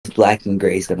black and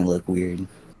gray is gonna look weird.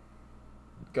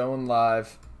 Going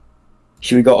live.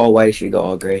 Should we go all white or should we go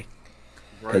all gray?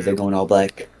 Because they're Right. going all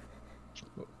black.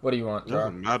 What do you want, It Jar?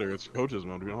 doesn't matter. It's coaches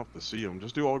mode. We don't have to see them.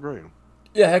 Just do all gray.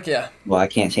 Yeah, heck yeah. Well, I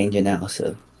can't change it now,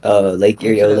 so. Lake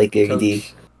Erie, O, Lake Erie D.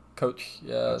 Coach,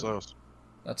 yeah. That's us.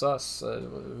 That's us.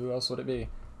 Who else would it be?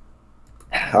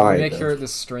 Alright. Make sure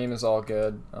this stream is all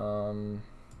good.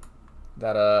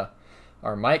 That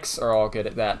our mics are all good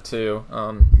at that too.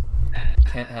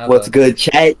 Can't have. What's good,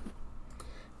 chat?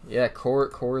 Yeah,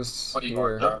 Core's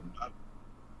here.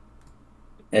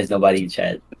 There's nobody in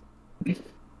chat.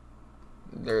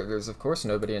 There's of course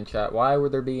nobody in chat. Why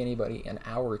would there be anybody in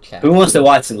our chat? Who wants to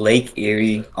watch Lake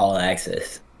Erie All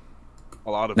Access?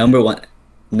 A lot of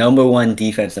Number one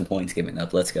defense and points given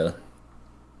up. Let's go.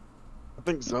 I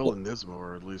think Zell and Nismo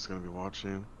are at least going to be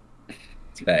watching.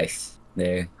 Nice.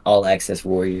 There. All Access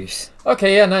Warriors.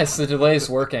 Okay, yeah, nice. The delay's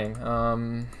working.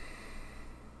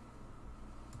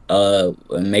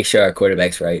 Make sure our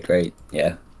quarterback's right?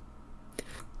 Yeah.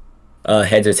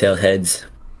 Heads or tail heads.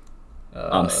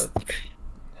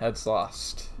 Heads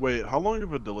lost. Wait, how long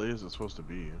of a delay is it supposed to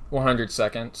be? 100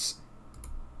 seconds.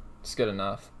 It's good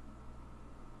enough.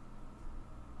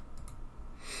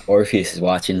 Orpheus is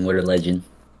watching. What a legend.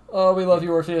 Oh, we love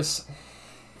you, Orpheus.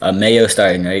 Mayo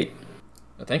starting, right?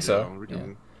 I think so. Yeah,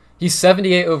 Yeah. He's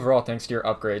 78 overall thanks to your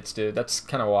upgrades, dude. That's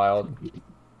kind of wild.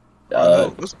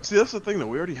 See, that's the thing, though.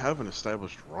 We already have an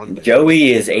established run.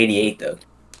 Joey is 88, though.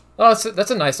 Oh,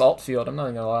 that's a nice alt field. I'm not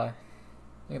even gonna lie.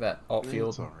 Look at that alt Yeah, field.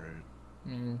 it's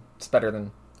alright. It's better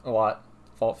than a lot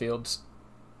of alt fields.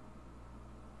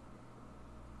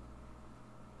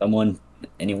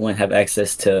 Anyone have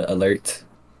access to alerts?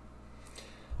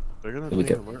 They're going to We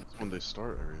ping could- alerts when they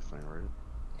start everything, right?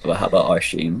 Well, how about our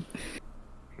stream?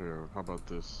 Here, how about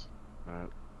this? That,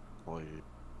 play.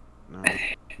 No.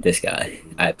 This guy.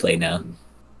 I play now.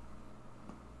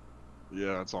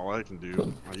 Yeah, that's all I can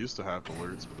do. I used to have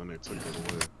alerts, but then they took it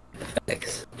away.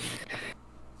 Thanks.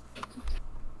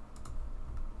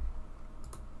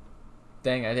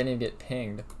 Dang, I didn't even get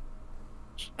pinged.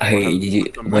 Hey, did you?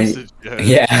 The When, message,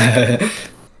 yeah.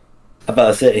 I'm about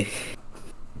to say.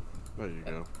 There you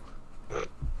go.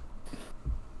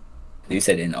 You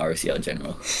said in RCL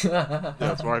General. Yeah,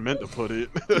 that's where I meant to put it.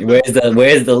 Where's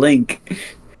the link?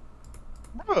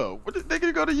 Bro, they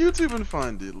can go to YouTube and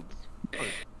find it.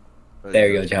 There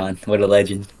you go, John. What a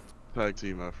legend. Tag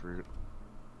team effort.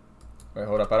 Wait,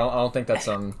 hold up. I don't think that's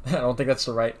I don't think that's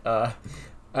the right. I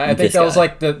think This that was guy.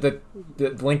 like the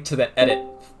link to the edit.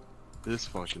 This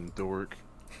fucking dork.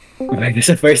 That's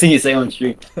the first thing you say on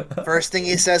stream. First thing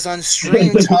he says on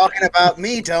stream talking about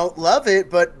me, don't love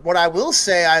it, but what I will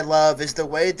say I love is the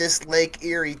way this Lake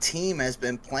Erie team has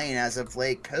been playing as of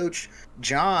late. Coach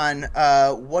John,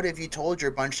 what have you told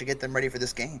your bunch to get them ready for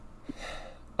this game?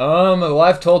 Well,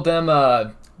 I've told them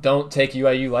don't take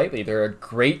UIU lightly. They're a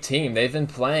great team. They've been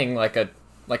playing like a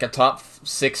top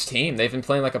 6 team. They've been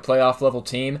playing like a playoff level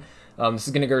team. This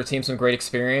is going to give our team some great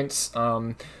experience.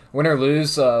 Win or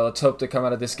lose, let's hope to come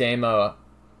out of this game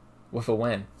with a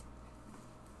win.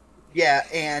 Yeah,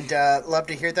 and love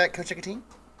to hear that, Coach Nicotine.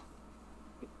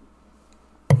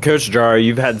 Coach Jar,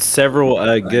 you've had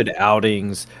several good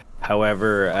outings.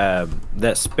 However,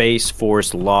 that Space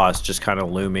Force loss just kind of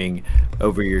looming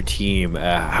over your team.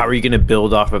 How are you going to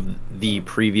build off of the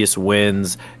previous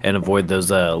wins and avoid those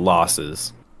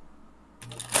losses?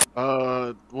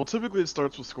 Well, typically it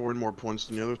starts with scoring more points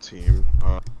than the other team.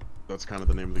 That's kind of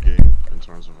the name of the game in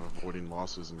terms of avoiding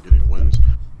losses and getting wins.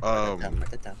 But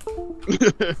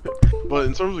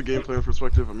in terms of game plan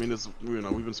perspective, I mean,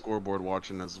 we've been scoreboard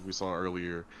watching as we saw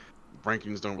earlier.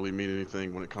 Rankings don't really mean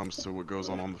anything when it comes to what goes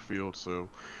on the field. So,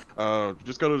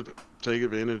 just gotta take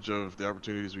advantage of the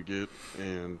opportunities we get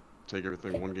and take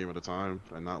everything one game at a time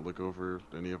and not look over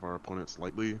any of our opponents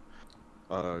lightly.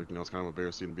 It's kind of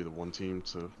embarrassing to be the one team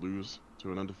to lose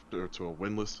to a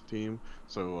winless team.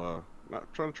 So,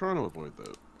 trying to avoid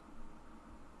that.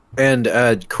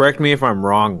 And correct me if I'm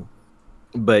wrong,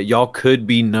 but y'all could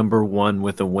be #1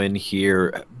 with a win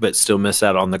here, but still miss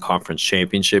out on the conference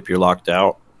championship. You're locked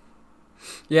out.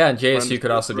 Yeah, and JSU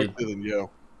could also be. Then, yeah.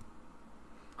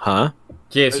 Huh?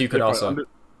 JSU could also.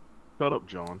 Shut up,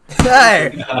 John.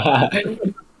 Hey!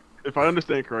 If I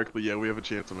understand correctly, yeah, we have a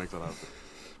chance to make that happen.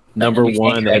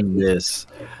 #1 and this.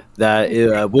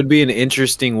 That would be an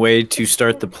interesting way to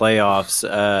start the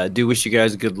playoffs. Do wish you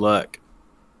guys good luck.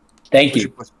 Thank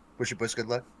you. Wish your boys good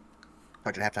luck.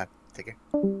 Talk to you at halftime. Take care.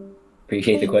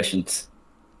 Appreciate the questions.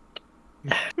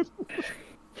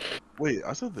 Wait,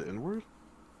 I said the N-word?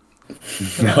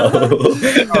 No.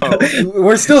 Oh,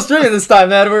 We're still streaming this time,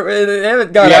 man. They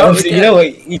haven't got Yeah, out. so you know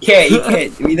what? You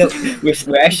can't. We know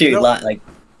we're actually No. like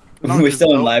no, we're 'cause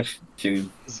still in live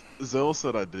stream. Zell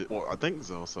said I did. Well, I think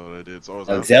Zell said I did. So I was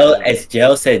Oh, asking Zell, him. as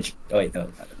Gel said. Oh wait, no,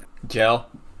 Gel.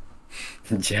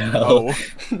 Gel. Oh.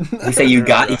 He said you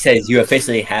got. He says you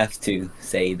officially have to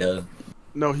say the.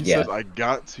 No, he Yeah. said I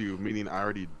got to, meaning I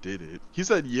already did it. He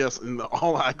said yes in the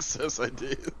all access I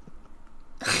did.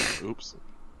 Oops.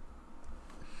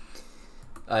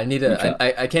 I need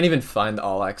I can't even find the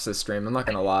all access stream. I'm not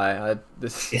gonna lie.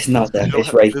 It's not that. You don't It's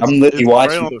have- right. I'm literally it's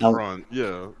watching. Right on the front.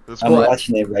 Yeah. It's I'm right.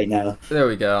 watching it right now. There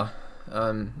we go.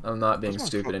 I'm not being Where's my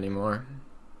stupid phone? anymore.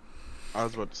 I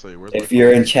was about to say, where's If my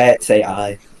you're phone? in chat, say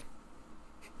I.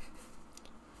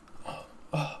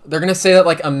 They're gonna say that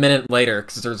like a minute later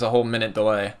because there's a whole minute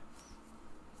delay.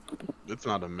 It's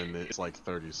not a minute. It's like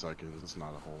 30 seconds. It's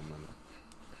not a whole minute.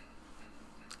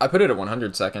 I put it at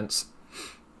 100 seconds.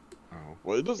 Oh,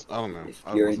 well, it does. I don't know. If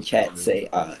I you're in wasn't chat, sure. say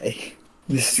I.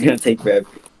 This is gonna take forever.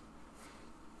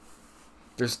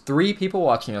 There's 3 people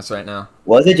watching us right now.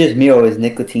 Was it just me or was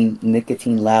nicotine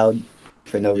loud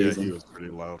for no Yeah, reason? he was pretty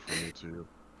loud for me too.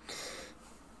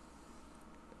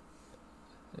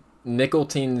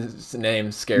 Nickeltine's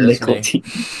name scares Nicotine.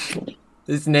 me.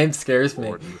 His name scares me.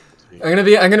 Lord,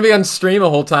 Nicotine. I'm gonna be on stream the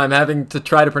whole time having to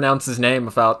try to pronounce his name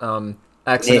without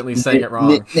accidentally saying it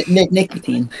wrong.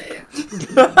 Nicotine.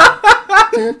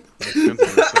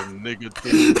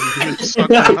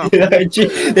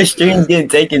 The stream's getting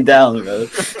taken down, bro.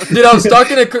 Dude, I was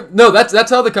talking to no. That's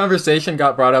how the conversation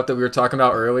got brought up that we were talking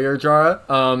about earlier, Jara.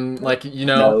 Like you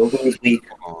know, No, it was me.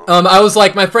 I was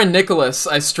like my friend Nicholas.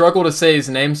 I struggle to say his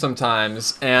name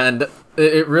sometimes, and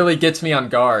it really gets me on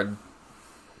guard.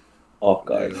 Off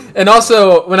guard. And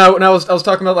also when I was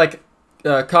talking about like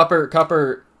copper.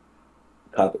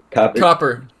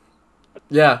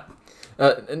 Yeah.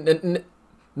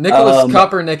 Nicholas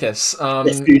Copernicus.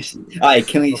 Alright,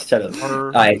 can we shut up?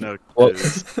 Alright. No, Well, it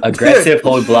is. aggressive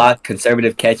hold block,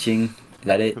 conservative catching. Is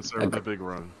that it? Conservative big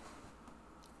run.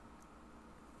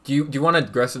 Do you want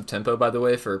aggressive tempo, by the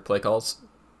way, for play calls?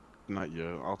 Not yet.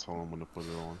 I'll tell him when to put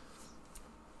it on.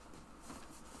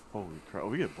 Holy crap!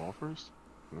 We get ball first?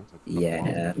 No, it's like-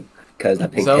 Yeah, because I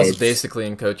picked Zell's heads. basically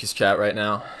in coach's chat right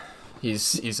now.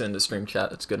 He's in the stream chat.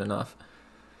 That's good enough.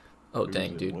 Oh Who's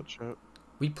dang, in dude, what chat?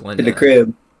 we blend To the in.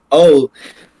 crib. Oh,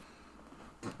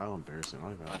 How embarrassing! I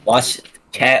don't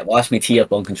even- watch me tee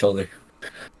up on controller.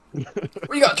 What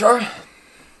you got, Char?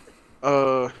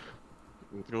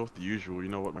 Let's go with the usual. You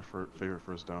know what my favorite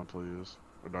first down play is?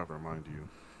 Or do I have to remind you?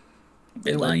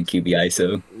 Midline QB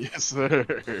ISO. Yes, sir.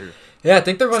 Yeah, I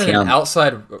think they're running an Scam.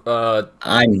 outside.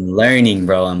 I'm learning,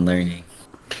 bro. I'm learning.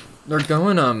 They're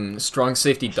going strong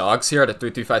safety dogs here at a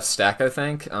 3-3-5 stack. I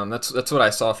think that's what I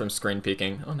saw from screen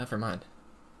peeking. Oh, never mind.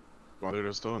 Well,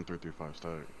 they're still in 3-3-5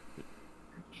 stack.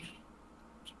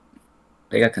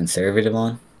 They got conservative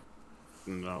on.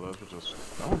 No, that's just.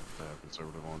 I don't think they have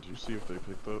conservative on. Did you see if they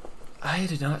picked up? I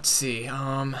did not see.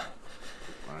 Alright,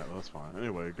 that's fine.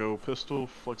 Anyway, go pistol,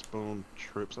 flex bone,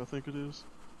 trips, I think it is.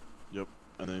 Yep.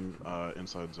 And then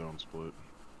inside zone split.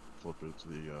 Flip it to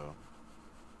the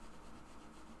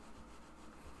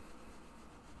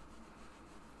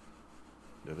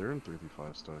yeah, they're in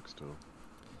 3-5 stack still.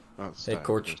 Not Hey, stack,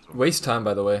 Core, they're still- waste time,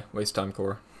 by the way. Waste time,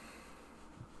 Core.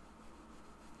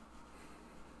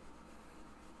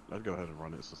 I'd go ahead and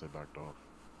run it since they backed off.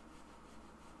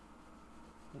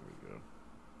 There we go.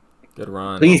 Good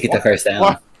run. Please get the first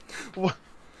down. What?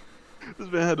 This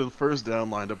man had the first down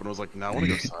lined up and was like, "Nah, I want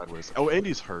to go sideways." Oh,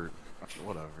 Andy's hurt.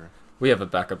 Whatever. We have a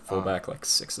backup fullback, like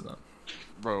 6 of them.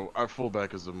 Bro, our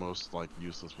fullback is the most like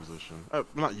useless position.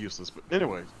 Not useless, but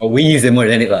anyway. Oh, we use it more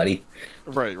than anybody.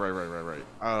 Right.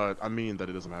 I mean that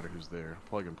it doesn't matter who's there.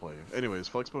 Plug and play. Anyways,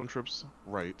 flexbone trips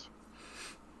right.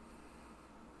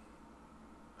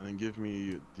 And then give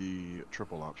me the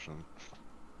triple option.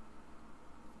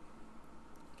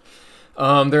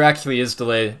 There actually is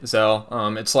delay, Zell.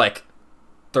 It's like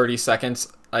 30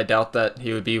 seconds. I doubt that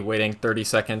he would be waiting 30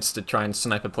 seconds to try and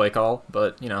snipe a play call,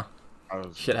 but, you know,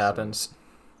 shit happens.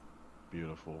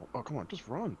 Beautiful. Oh, come on, just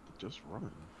run. Just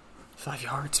run. 5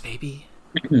 yards, baby.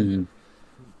 Could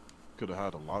have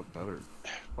had a lot better.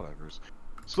 Whatever.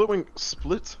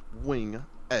 Split wing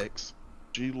X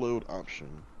G load option.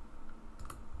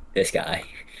 This guy.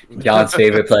 John's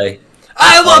favorite play.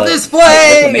 I love this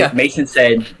play! Mason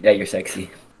said that you're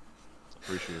sexy.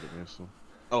 Appreciate it, Mason.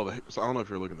 Oh, so I don't know if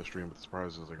you're looking at the stream, but the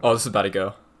surprise is like. Oh, this is about to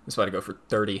go. This is about to go for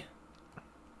 30.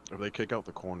 If they kick out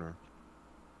the corner.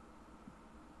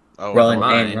 Oh, Run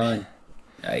mine. and run.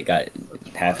 I got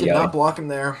half Did not yard. block him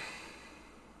there.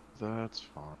 That's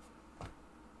fine.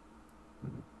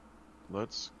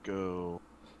 Let's go.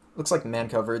 Looks like man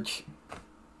coverage.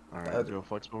 Alright, go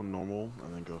flexible, normal,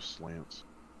 and then go slants.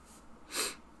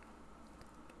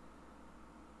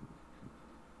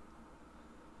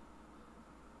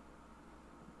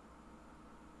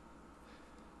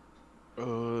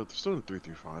 They're still in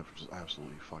 3-5, which is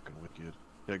absolutely fucking wicked.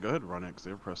 Yeah, go ahead and run it, because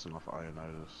they're pressing off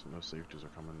Ionitis. No safeties are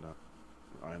coming down.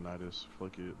 Ionitis,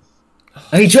 flick it.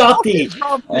 He dropped it!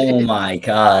 Oh my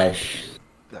gosh.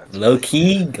 That's Low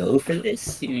key, go for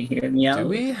this. You hear me out? Do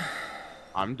we?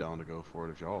 I'm down to go for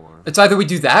it if y'all are. It's either we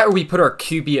do that or we put our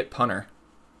QB at punter.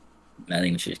 I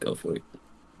think we should just go for it.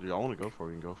 If y'all want to go for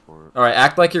it, you can go for it. Alright,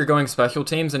 act like you're going special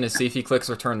teams and to see if he clicks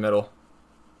return middle.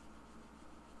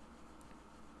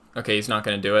 Okay, he's not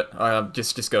going to do it.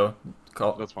 Just go.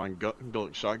 Call. That's fine. Go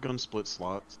shotgun split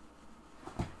slots.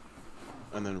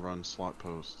 And then run slot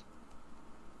post.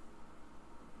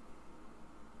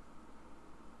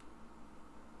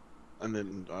 And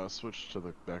then switch to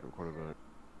the backup quarterback.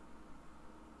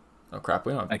 Oh crap,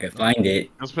 we don't. I can find it.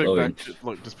 Just pick Lord.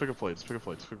 look, just pick a play,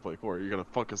 Corey, you're gonna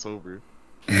fuck us over.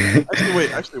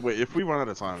 Actually wait, if we run out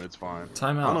of time, it's fine. I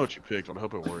don't know Timeout. what you picked, but I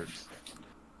hope it works.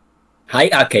 Hi,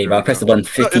 okay, but I pressed the button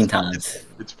 15 times.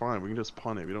 It's fine, we can just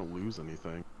punt it, we don't lose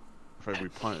anything. In fact, we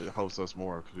punt it helps us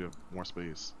more, because we have more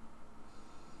space.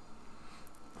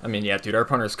 I mean, yeah, dude, our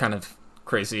punter's kind of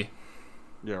crazy.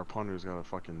 Yeah, our punter's got a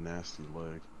fucking nasty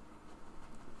leg.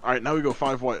 Alright, now we go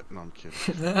 5 wide. No, I'm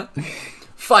kidding.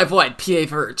 5 wide, PA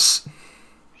Verts.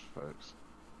 Facts.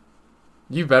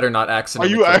 You better not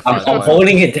accidentally. Are you click actually- five I'm wide.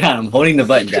 holding it down. I'm holding the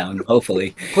button down.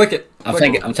 Hopefully, Click it. I'm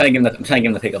Click trying. I'm trying to give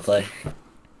him the pick up play.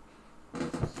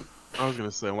 I was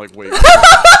gonna say, I'm like, wait.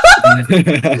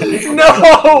 it.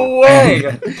 No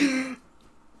way!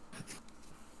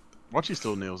 Watch he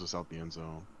still nails us out the end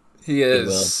zone. He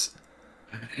is.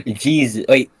 Jeez,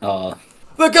 wait. Oh,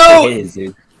 The it goat! is,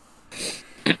 dude.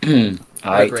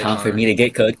 All right, great time for honor. me to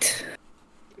get cooked.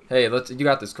 Hey, you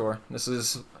got this, Core. This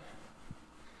is.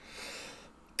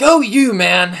 Go you,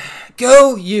 man!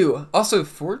 Go you! Also,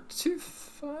 4-2-5,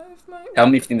 Mike? Tell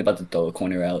me if you think about the throw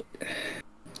corner out.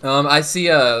 I see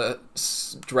a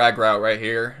drag route right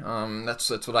here. That's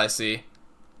what I see.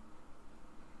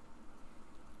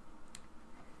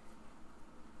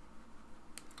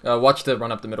 Watch the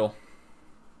run up the middle.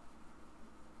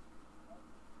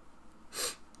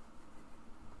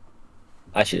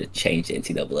 I should have changed the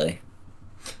NCAA.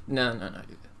 No, you're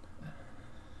good.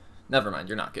 Never mind,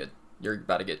 you're not good. You're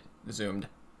about to get zoomed.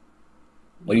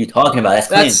 What are you talking about?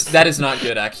 That's That is not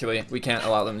good, actually. We can't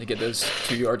allow them to get those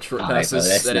 2-yard short Alright, bro, passes.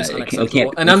 that's That is not- we can't-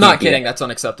 unacceptable. And we I'm not can't do kidding. that. That's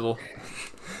unacceptable.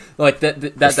 Like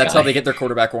that's how guy. they get their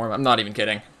quarterback warm. I'm not even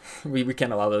kidding. We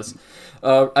can't allow those.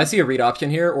 I see a read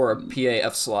option here or a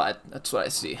PAF slot. That's what I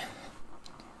see.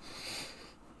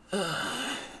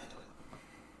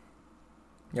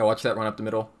 Yeah, watch that run up the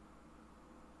middle.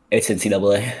 It's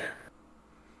NCAA.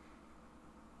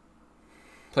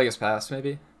 Play his pass,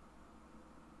 maybe.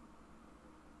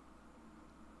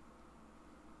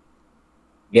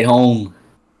 Get home.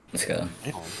 Let's go.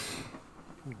 Damn.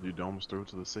 You almost throw it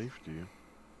to the safety.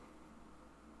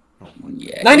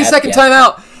 Yeah. 90-second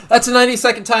timeout. That's a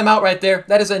 90-second timeout right there.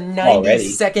 That is a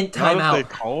 90-second How timeout. if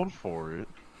they called for it?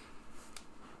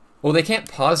 Well, they can't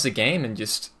pause the game and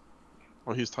just.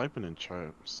 Oh, he's typing in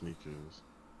chat. Sneakers.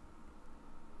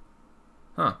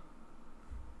 Huh.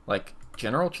 Like,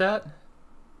 general chat?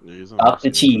 Yeah, he's on Stop the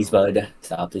Messenger. cheese, bud.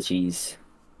 Stop the cheese.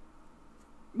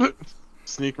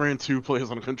 Sneak ran 2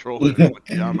 plays on a controller.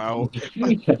 Yeah, I'm out.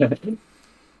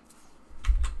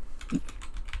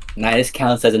 Nah, this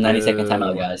counts as a 90-second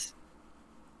timeout, guys.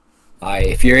 Alright,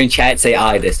 if you're in chat, say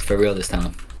I this for real this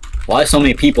time. Why are so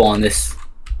many people on this?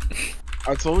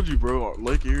 I told you, bro.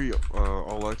 Lake Erie,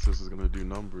 All Access is gonna do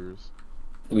numbers.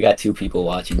 We got 2 people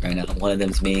watching right now. One of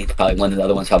them's me. Probably one of the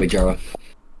other one's probably Jaro.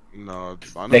 No,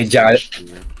 I know They it's jar- this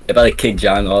year. They're about to kick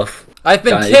John off. I've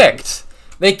been Johnny. kicked.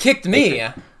 They kicked me.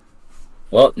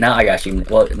 Well, now I got stream.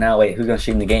 Well, now wait, who's gonna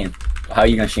stream the game? How are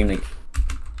you gonna stream the?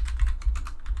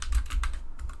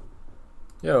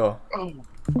 Yo. Oh,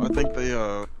 I think they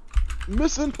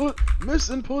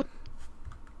misinput.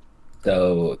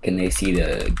 So can they see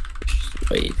the?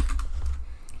 Wait.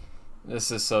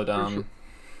 This is so dumb.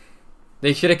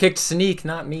 They should have kicked Sneak,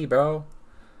 not me, bro.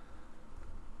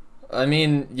 I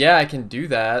mean, yeah, I can do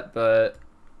that, but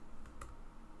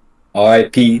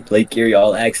R.I.P. Lake Erie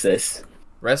All Access.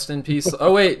 rest in peace.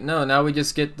 Oh wait, no, now we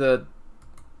just get the.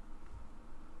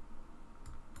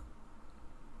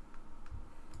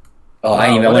 Oh, Wow,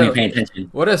 I what wasn't a- even paying attention.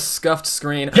 What a scuffed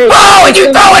screen. Hey. Oh, and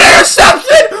you throw an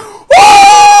interception!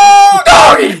 Woo!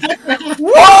 Doggy!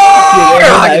 Woo!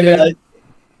 Doggy!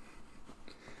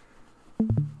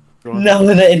 No! no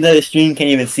one in the stream can't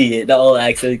even see it. The all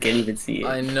access can't even see it.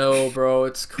 I know, bro.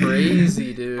 It's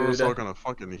crazy, Bro's dude. not gonna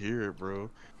fucking hear it, bro.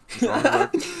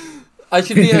 I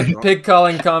should be in a pig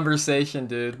calling conversation,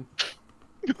 dude.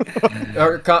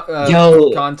 Or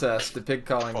Yo. contest, the pig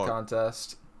calling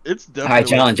contest. It's All right,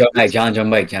 definitely. John, jump back. John,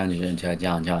 jump back.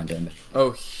 John, jump back.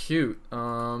 Oh shoot.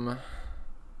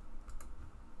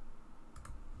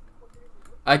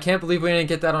 I can't believe we didn't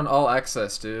get that on all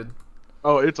access, dude.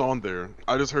 Oh, it's on there.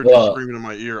 I just heard Whoa. you screaming in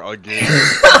my ear again.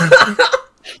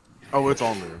 Oh, it's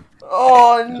on there.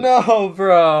 Oh no,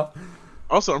 bro.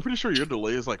 Also, I'm pretty sure your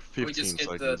delay is like we 15 just get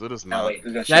seconds. the- It is No, not.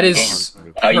 wait, That is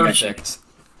Oh, you mentioned- perfect.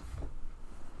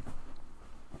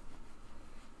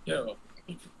 Yo,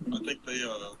 I think they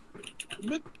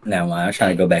Never mind. I'm trying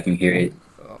to go back and hear it.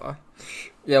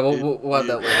 Yeah, we'll have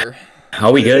that later.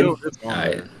 Are we good? It's on All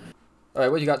right. there. All right,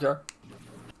 what you got, Jar?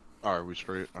 All right, we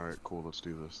straight. All right, cool. Let's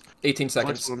do this. 18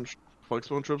 seconds.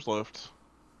 Flexible trips left,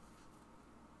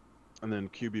 and then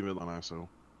QB midline ISO.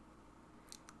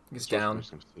 He's down.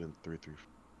 Just gonna sit in 3-3.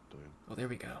 Oh, there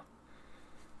we go.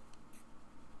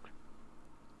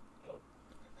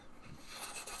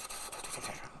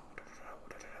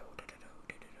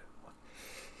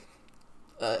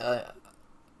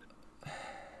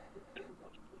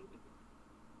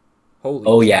 Holy.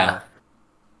 Oh cow. yeah.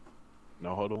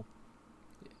 No huddle,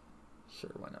 Sure,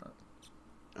 why not?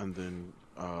 and then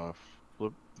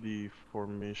flip the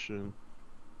formation.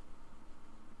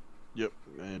 Yep,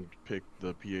 and pick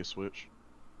the PA switch.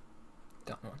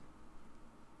 Down one.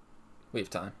 We have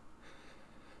time.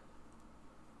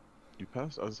 You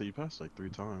passed. I would say you passed like 3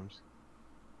 times.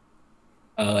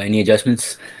 Any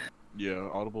adjustments? Yeah,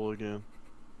 audible again.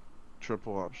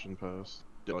 Triple option pass.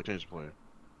 Yeah, like change the play.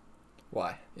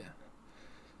 Why? Yeah.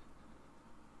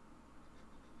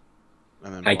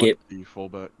 And then I block get- the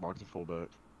fullback. Block the fullback.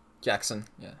 Jackson.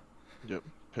 Yeah. Yep.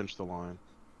 Pinch the line.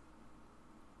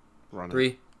 Run it.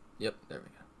 3. Yep. There we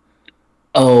go.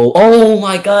 Oh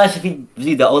my gosh! If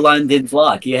he, the O line did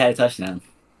block, he had a touchdown.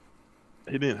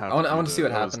 He didn't have. I wanna- to I do wanna see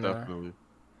that. what That was happened there. definitely.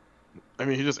 I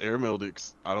mean, he just airmailed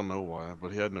it. I don't know why, but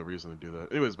he had no reason to do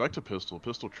that. Anyways, back to pistol.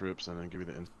 Pistol trips, and then give me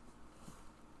the.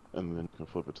 And then can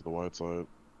flip it to the wide side.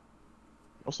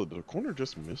 Also, did the corner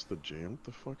just miss the jam? What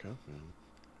the fuck happened?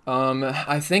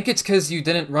 I think it's because you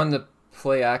didn't run the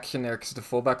play action there because the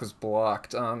fullback was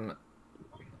blocked.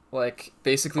 Like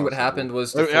basically what Possible. happened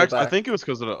was the I fullback. think it was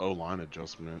because of the O line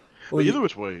adjustment. Well, But you- either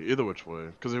which way.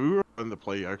 Because if we were in the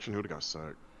play action, he would have got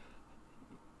sacked.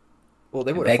 Well,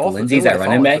 they would have Beck fallen. Lindsey's at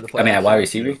running back. I mean, at wide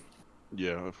receiver.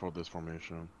 Yeah, for this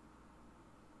formation.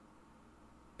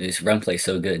 This run play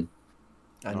so good.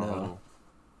 I No know. huddle.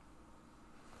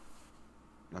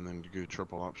 And then you go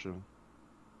triple option.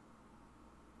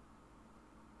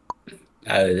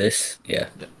 Out of this, yeah.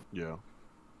 Yeah.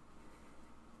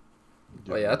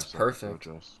 Oh, yeah, that's perfect.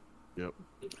 Adjust. Yep.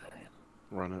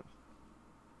 Run it.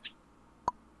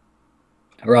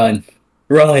 Run,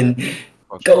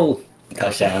 go,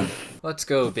 touchdown. Let's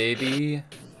go, baby.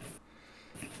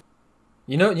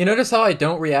 You notice how I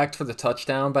don't react for the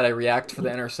touchdown, but I react for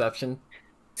the interception?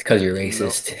 It's because you're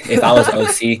racist. If I was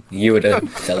OC, you would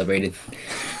have celebrated.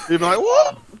 You'd be like,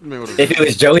 what? Man, would've- If it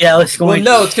was Joey, I was Well, going.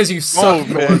 no, it's because you suck.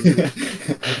 Oh, man.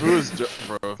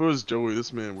 If it was Joey,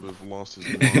 this man would have lost his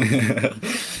mind.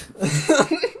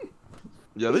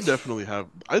 Yeah, they definitely have.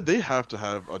 They have to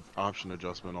have an option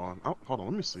adjustment on. Oh, hold on,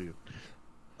 let me see it.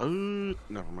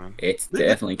 Never mind. It's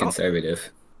definitely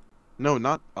conservative. No,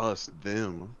 not us.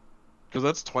 Them. Because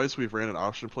that's twice we've ran an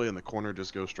option play and the corner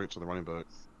just goes straight to the running back.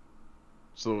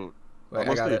 So Wait, I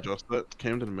unless got they it. adjust that,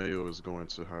 Camden Mayo is going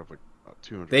to have like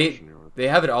 200 They rushing yards. they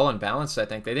have it all unbalanced. I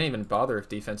think they didn't even bother with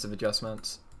defensive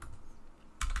adjustments.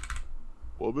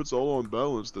 Well, if it's all on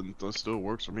balance, then that still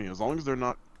works for me. As long as they're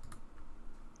not.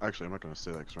 Actually, I'm not going to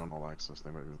say that because we're on all access. They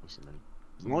might be listening.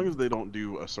 As long as they don't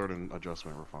do a certain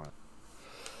adjustment, we're fine.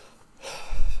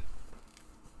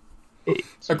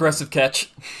 Aggressive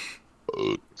catch.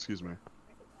 Excuse me.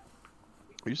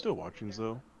 Are you still watching,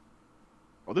 Zoe?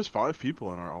 Oh, there's 5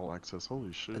 people in our all access.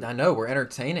 Holy shit. I know we're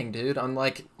entertaining, dude.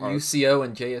 Unlike Alright. UCO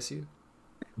and JSU.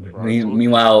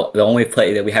 Meanwhile, the only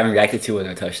play that we haven't reacted to was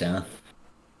our touchdown.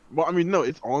 Well, I mean, no,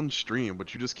 it's on stream,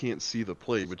 but you just can't see the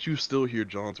play, but you still hear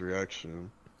John's reaction.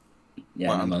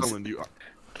 Yeah, I'm almost. telling you.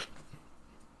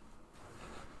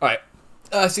 All right,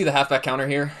 I see the halfback counter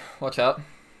here. Watch out.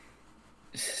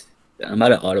 I'm about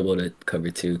to audible to cover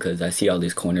 2 because I see all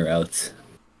these corner routes.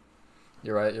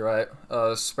 You're right. You're right.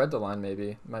 Spread the line maybe.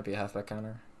 It might be a halfback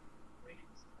counter.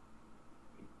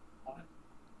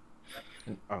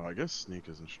 Oh, I guess Sneak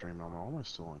isn't streaming. How am I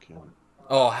still on camera?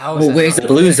 Oh, how is Oh, that where's not-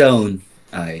 the blue zone?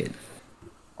 Alright.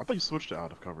 I thought you switched to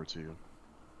out of cover too.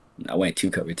 I went 2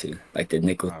 cover 2, like the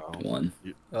nickel Oh. one.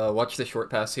 Watch the short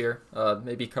pass here.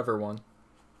 Maybe cover 1.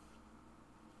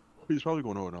 He's probably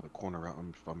going over another corner route,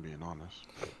 if I'm being honest.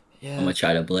 Yeah. I'm gonna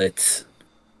try to blitz.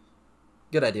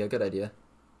 Good idea. Good idea.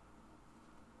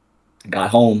 Got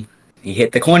home. He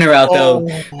hit the corner out though.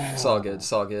 It's all good.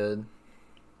 It's all good.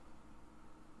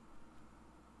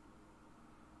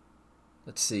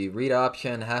 Let's see. Read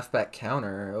option, halfback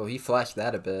counter. Oh, he flashed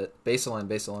that a bit. Baseline,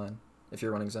 baseline. If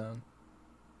you're running zone.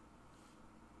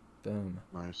 Boom.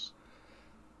 Nice.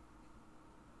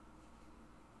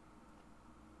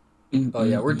 Oh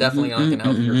yeah, we're definitely not gonna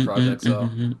help your projects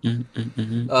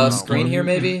though. Screen here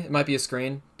maybe? It might be a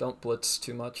screen. Don't blitz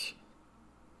too much.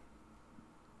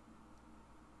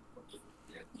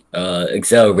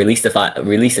 Excel, release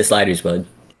the sliders, bud.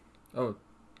 Oh,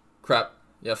 crap.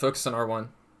 Yeah, focus on R1.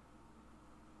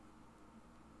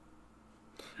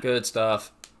 Good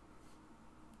stuff.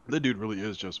 The dude really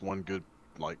is just one good,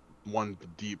 like, one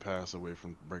deep pass away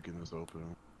from breaking this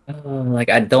open. Like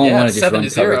I don't Yeah, want to just run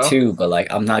 7-0. cover 2, but like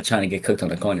I'm not trying to get cooked on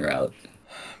the corner route.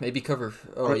 Maybe cover.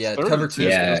 Oh Or yeah, third cover and 2.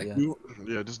 Yeah. Yeah.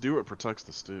 Yeah, just do what protects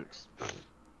the sticks.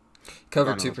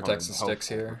 Cover I know, 2 it's protects the probably sticks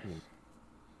helpful.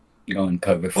 here. Going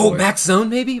cover 4. Oh, max zone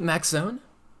maybe? Max zone?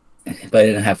 But I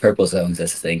didn't have purple zones.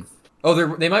 That's the thing.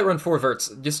 Oh, they might run 4 verts.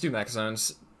 Just do max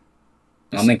zones.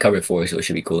 I'm in cover 4, so it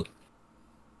should be cool.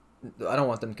 I don't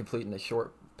want them completing a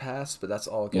short pass, but that's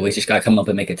all good. Well, we just gotta come up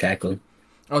and make a tackle.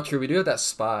 Oh, true. We do have that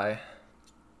spy.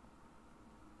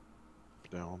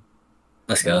 Down.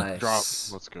 Let's go. Nice. Drop.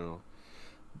 Let's go.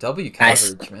 W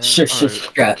Nice. coverage, man.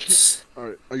 Straps.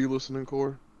 Alright, are you listening,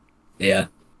 Core? Yeah.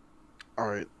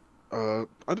 Alright.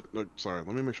 Sorry, let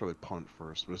me make sure they punt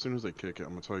first. But as soon as they kick it, I'm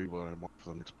gonna tell you what I want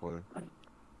for the next play.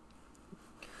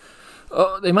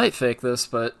 Oh, they might fake this,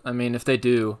 but I mean, if they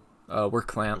do, we're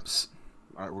clamps.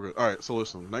 Alright, we're good. Alright, so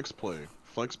listen, next play.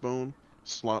 Flex bone,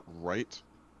 slot right,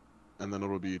 and then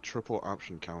it'll be triple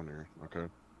option counter, okay?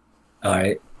 All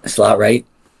right. Slot right.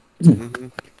 Mm-hmm.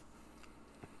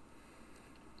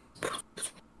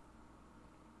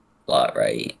 Slot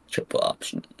right. Triple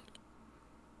option.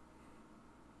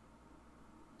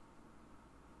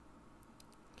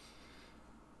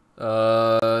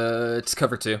 It's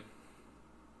cover 2.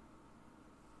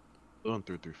 Done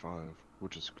 3-5,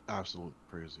 which is absolutely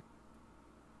crazy.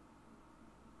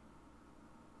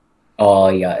 Oh,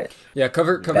 yeah. Yeah,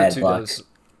 cover Bad 2 block. does.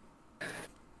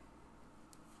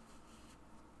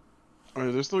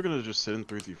 Alright, they're still gonna just sit in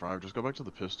 3-5. Just go back to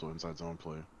the pistol inside zone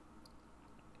play.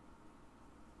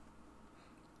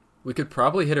 We could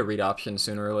probably hit a read option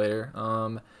sooner or later.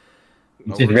 No,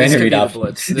 Just we're- ran This a could be read a option.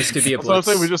 blitz. This could be a That's what I'm blitz.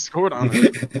 saying, we just scored on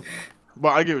it. But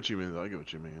I get what you mean, though. I get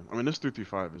what you mean. I mean, this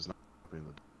 3-5 is not being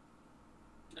the...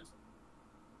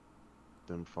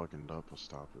 Them fucking double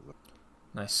stop it.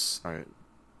 Nice. Alright.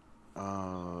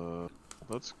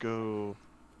 Let's go...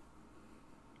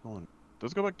 Hold on.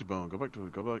 Let's go back to bone. Go back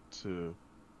to...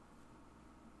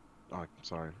 Oh,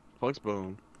 sorry. Flex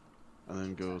bone. And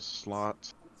then go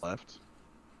slot left.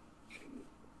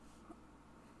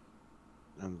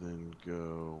 And then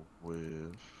go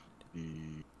with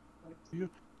the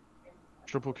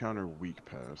triple counter weak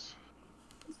pass.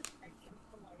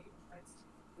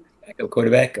 Backup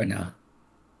quarterback or no?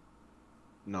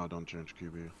 No, don't change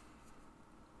QB.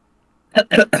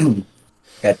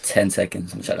 Got 10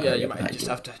 seconds. I'm trying to Yeah, hurry you up might behind just you.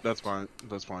 have to. That's fine.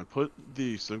 That's fine. Put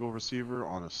the single receiver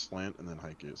on a slant and then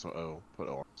hike it. So O. Put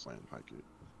O on a slant and hike it.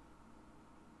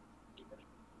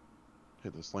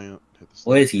 Hit the slant. Hit the slant.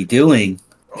 What is he doing?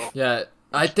 Yeah,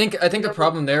 I think the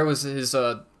problem there was his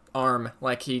arm.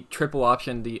 Like he triple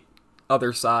optioned the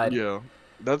other side. Yeah,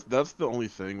 that's the only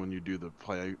thing when you do the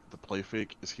play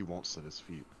fake is he won't set his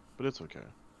feet, but it's okay.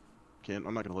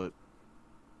 I'm not gonna let.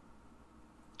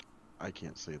 I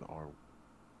can't say the R.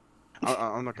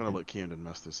 I'm not gonna let Camden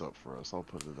mess this up for us. I'll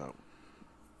put it out.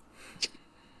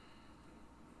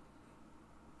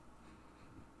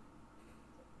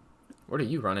 What are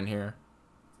you running here?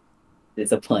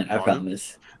 It's a punt, I Fine.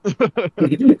 promise.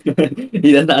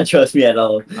 He does not trust me at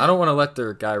all. I don't want to let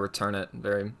their guy return it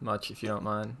very much, if you don't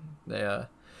mind. They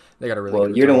got a really. Well,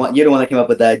 good you're the return. one. You're the one that came up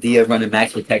with the idea of running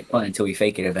max protect punt until we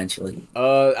fake it eventually.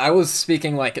 I was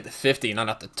speaking like at the 50, not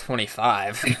at the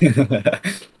 25.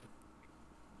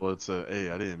 Well, it's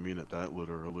hey, I didn't mean it that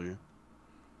literally.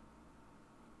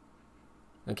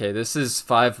 Okay, this is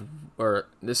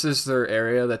this is their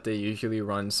area that they usually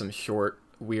run some short,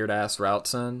 weird ass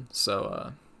routes in.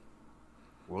 So,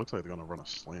 Well, looks like they're gonna run a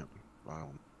slant. Wow.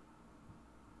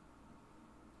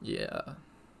 yeah.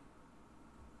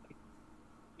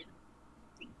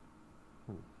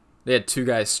 They had 2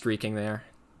 guys streaking there.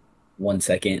 1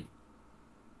 second.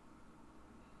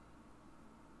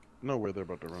 No way they're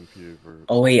about to run PA vert.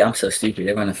 Oh wait, I'm so stupid.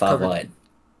 They're running 5 Covered. wide.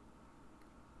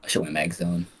 I should win mag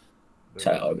zone.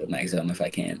 Try to orbit mag zone if I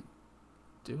can.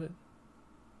 Do it.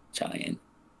 Trying.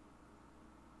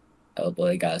 Oh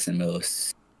boy, got us in the middle.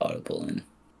 Audible in.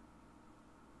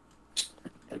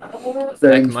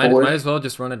 Heck, might as well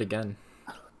just run it again.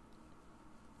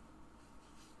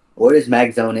 What is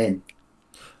mag zone in?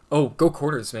 Oh, go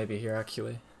quarters maybe here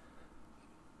actually.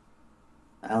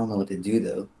 I don't know what to do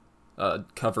though.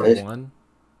 Cover There's- 1.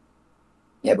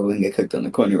 Yeah, but we can get cooked on the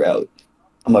corner route.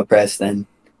 I'm gonna press then.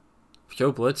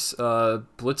 Go blitz.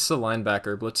 Blitz the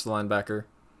linebacker. Blitz the linebacker.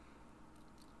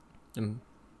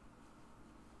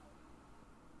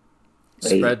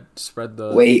 Wait. Spread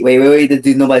the. Wait. The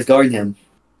dude, nobody's guarding him.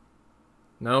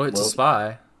 No, it's Well- a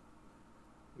spy.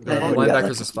 The They're Yeah, probably,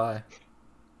 linebacker's a spy.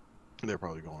 they're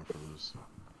probably going for this.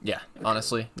 Yeah,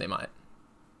 honestly, they might.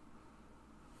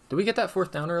 Did we get that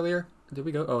 4th down earlier? Did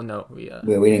we go? Oh no, we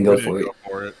We didn't go We for didn't it. go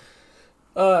for it.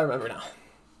 Oh, I remember now.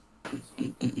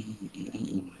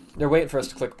 They're waiting for us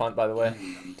to click punt, by the way.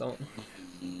 Don't.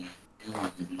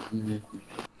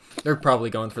 They're probably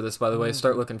going for this, by the way.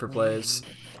 Start looking for plays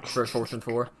for 4th and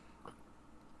 4.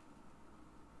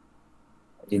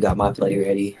 You got my play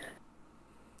ready.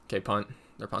 Okay, punt.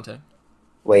 They're punting.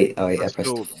 Wait, oh wait, I Let's pressed.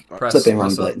 go- Press. Flipping wrong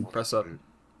Press up. button. Press up.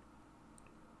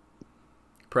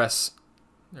 Press.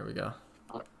 There we go.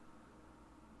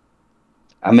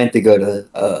 I meant to go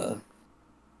to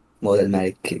more than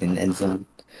automatic kick in the end zone.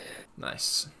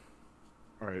 Nice.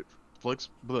 Alright. Flex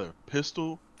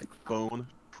pistol, phone,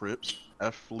 trips,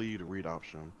 F lead, read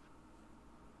option.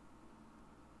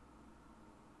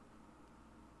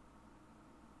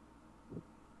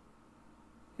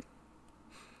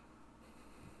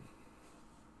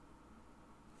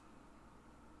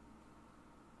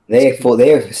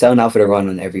 They're selling out for the run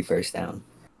on every first down.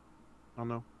 I don't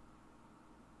know.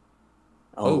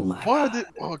 Oh, Oh, my. Why did?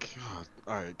 Oh god.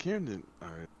 Alright, Camden.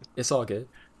 Alright. It's all good.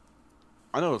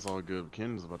 I know it's all good, but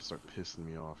Camden's about to start pissing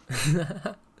me off.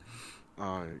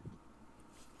 Alright.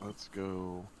 Let's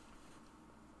go.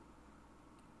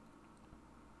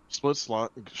 Split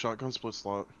slot, shotgun split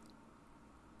slot.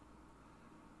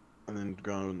 And then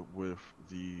going with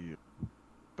the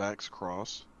backs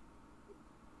cross.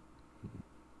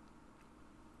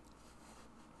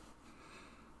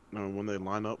 Now, when they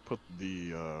line up, put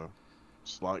the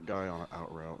slot guy on an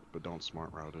out route, but don't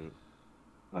smart route it.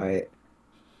 Alright.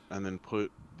 And then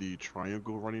put the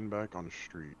triangle running back on a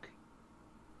streak.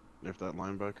 If that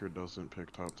linebacker doesn't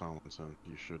pick Top Tomlinson,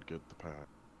 you should get the pack.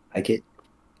 I get.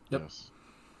 Yep. Yes.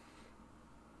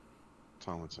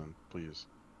 Tomlinson, please.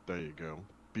 There you go.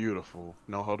 Beautiful.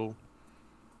 No huddle.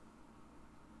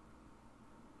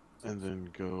 And then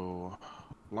go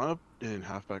line up in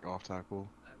halfback off tackle.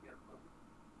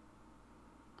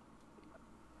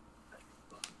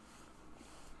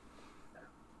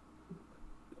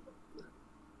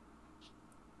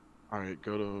 Alright,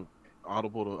 go to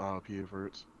audible to PA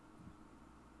verts.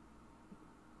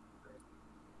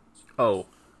 Oh.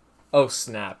 Oh,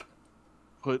 snap.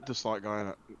 Put the slot guy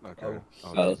in. Okay.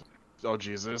 Oh. Oh,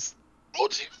 Jesus. Oh,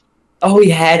 Jesus. Oh, he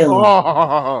had him.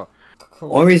 Oh,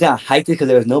 Only reason I hiked it because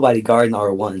there was nobody guarding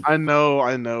R1. I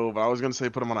know, but I was gonna say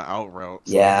put him on an out route.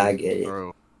 so Yeah, I he get can it.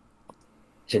 throw.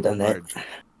 Should have done that. Alright.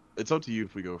 It's up to you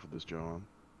if we go for this, John.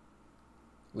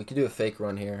 We could do a fake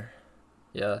run here.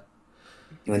 Yeah.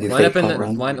 You want to do Line fake up in punt the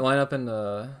run?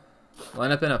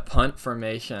 line up in a punt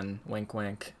formation. Wink,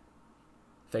 wink.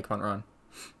 Fake punt run.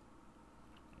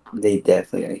 They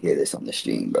definitely gonna hear this on the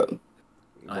stream, bro.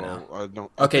 I know. I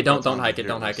don't. Okay, think don't that's how hike they it. hear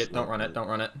Don't hike this. it. Don't run it. Don't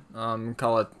run it.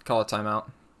 Call a timeout.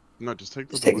 No, just take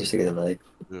the. Just take delay. just take the delay.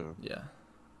 Yeah. Yeah.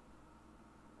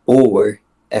 Or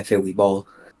F it, we ball.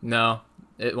 No,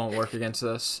 it won't work against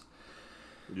us.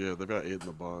 Yeah, they've got 8 in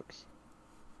the box.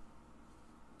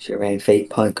 Should ran fake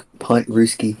punt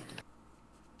Ruski.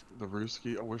 The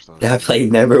Ruski. I wish that. That play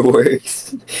never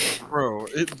works. Bro,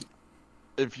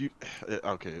 if you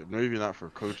okay, maybe not for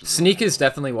coaches. Sneak is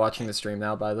definitely watching the stream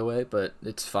now, by the way, but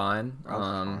it's fine. That's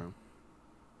fine.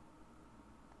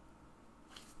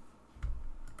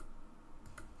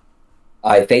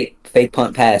 Alright, fake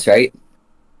punt pass, right?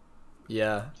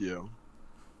 Yeah. Yeah.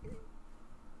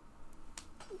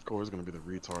 Corey's gonna be the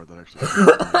retard that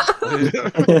actually.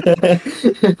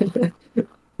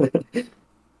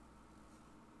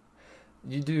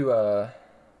 You do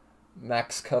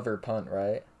max cover punt,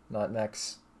 right? Not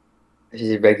max. This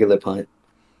is a regular punt.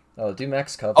 Oh, do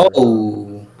max cover.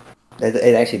 Oh,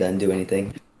 it actually doesn't do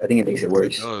anything. I think it makes it It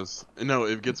worse. does. No,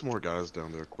 it gets more guys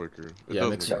down there quicker. It Yeah, does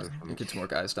makes make a it difference. gets more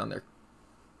guys down there.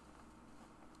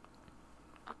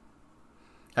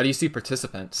 How do you see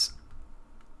participants?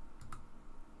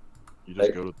 You just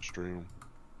Like, go to the stream.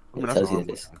 I it mean, that's tells how you I'm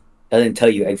this. looking. Doesn't tell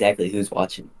you exactly who's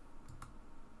watching.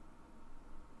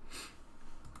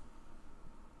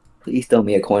 Please throw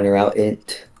me a corner out. I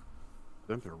think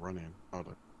they're running. I was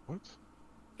like, what?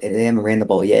 They haven't ran the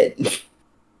ball yet.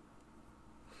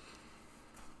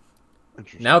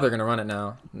 Interesting. Now they're gonna run it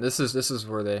now. This is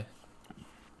where they.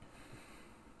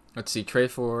 Let's see, Trey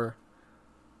 4.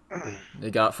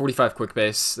 They got 45 quick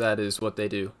base. That is what they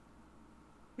do.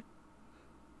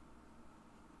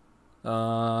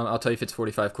 I'll tell you if it's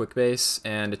 45 quick base,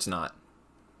 and it's not.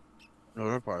 No,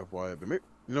 they're probably wide, but maybe,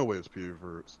 no way it's PA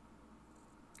verts.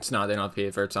 It's not. They don't have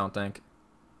PA verts, I don't think.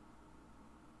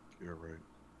 You're right.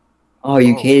 Oh,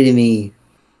 you kidding me?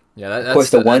 Yeah, that's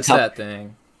course, that's that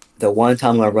thing. The one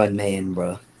time I run man,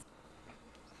 bro.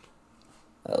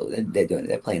 Oh,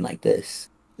 they're playing like this.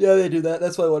 Yeah, they do that.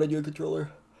 That's why I wanted you a controller.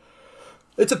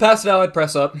 It's a pass valid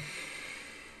press up.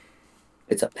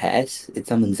 It's a pass. It's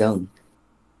someone's zone.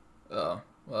 Oh,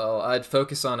 well, I'd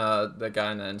focus on the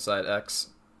guy in the inside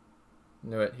X.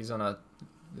 Knew it. He's on a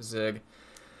zig.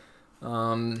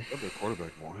 The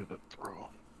quarterback wanted that throw.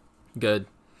 Good.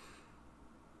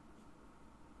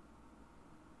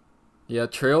 Yeah,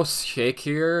 trail shake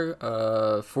here.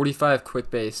 45 quick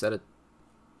base at a.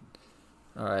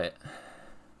 All right.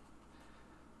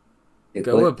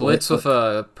 Go a blitz with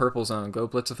a purple zone. Go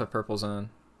blitz with a purple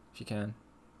zone, if you can.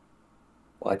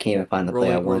 Well, I can't even find the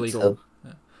play I want. So.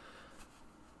 Yeah.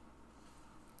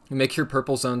 Make your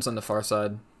purple zones on the far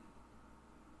side.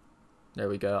 There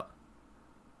we go.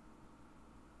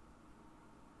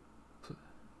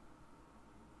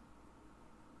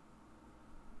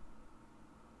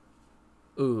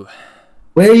 Ooh.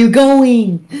 Where are you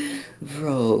going,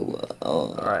 bro?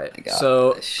 Oh, all right.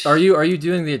 So, are you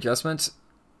doing the adjustments,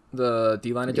 the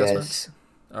D-line adjustments?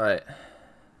 Yes. All right.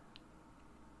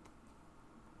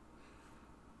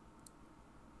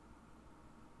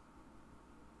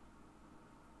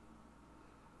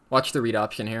 Watch the read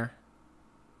option here.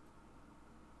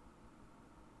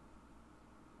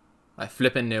 I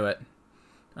flippin' knew it.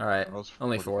 All right.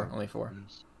 Only four. Only four.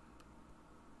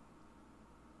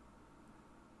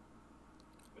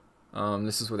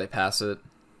 This is where they pass it.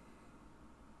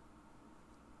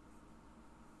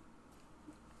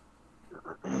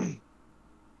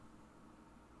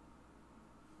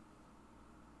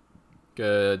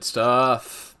 Good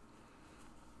stuff.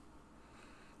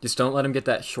 Just don't let him get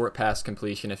that short pass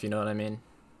completion, if you know what I mean.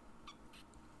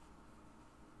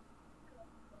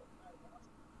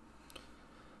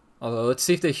 Although, let's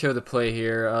see if they show the play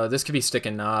here. This could be stick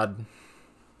and nod.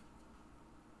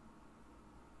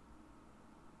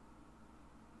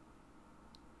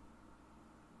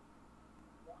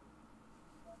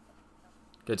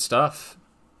 Good stuff.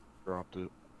 Dropped it.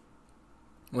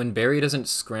 When Barry doesn't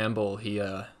scramble, he's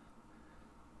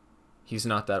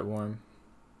not that warm.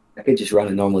 I could just run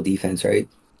a normal defense, right?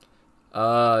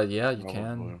 Yeah, you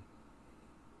can.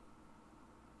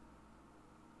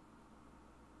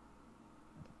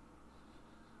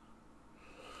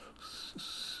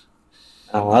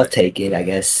 Oh, I'll take it, I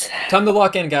guess. Time to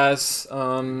lock in, guys.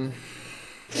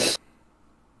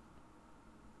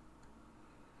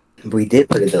 We did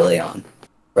put a delay on,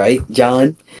 right,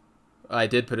 John? I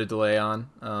did put a delay on.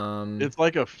 It's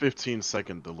like a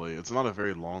 15-second delay. It's not a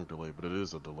very long delay, but it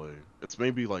is a delay. It's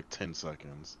maybe like 10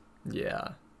 seconds. Yeah.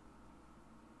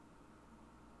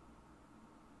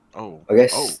 Oh. I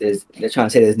guess they're trying to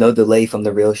say there's no delay from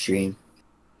the real stream.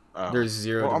 There's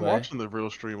zero delay. I'm watching the real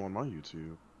stream on my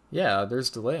YouTube. Yeah, there's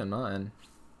delay on mine.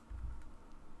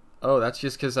 Oh, that's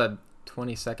just because I'm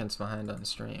 20 seconds behind on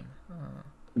stream.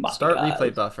 Oh. Start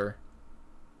replay buffer.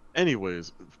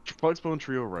 Anyways, Flexbone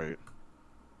trio right,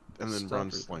 and then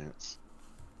run slants.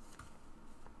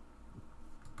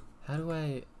 How do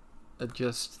I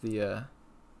adjust the...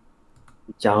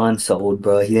 John sold,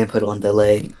 bro. He didn't put on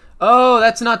delay. Oh,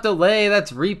 that's not delay.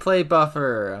 That's replay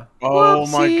buffer. Oh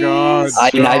my god. I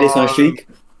United on a streak.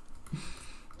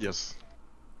 Yes.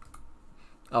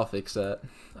 I'll fix that.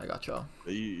 I got y'all.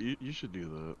 You should do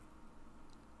that.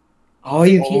 Oh,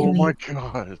 you kidding me? Oh my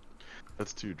god.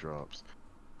 That's 2 drops.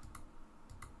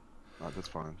 Alright, that's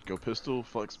fine. Go pistol,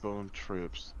 flexbone,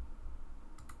 trips,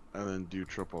 and then do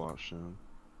triple option.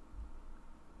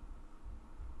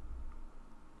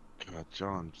 God,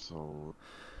 John, so...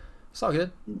 It's all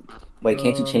good. Wait,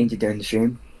 can't you change it during the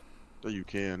stream? You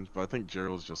can, but I think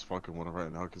Gerald's just fucking with it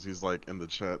right now because he's like in the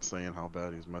chat saying how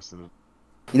bad he's messing it.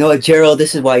 You know what, Gerald?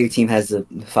 This is why your team has a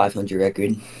 500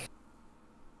 record.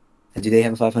 Do they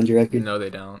have a 500 record? No, they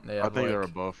don't. They have I think they're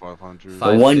above 500.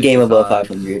 One game above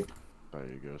 500. There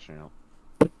you go, champ.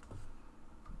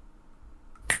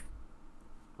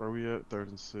 Where are we at? 3rd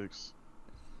and 6.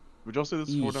 Would y'all say this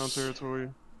is 4-down territory?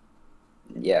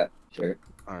 Yeah, sure.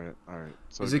 All right.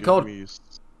 So Is it give called- me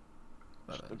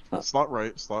slot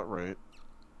right,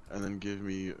 and then give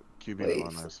me QB Wait.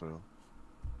 on ISO.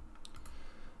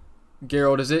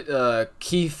 Gerald, is it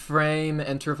keyframe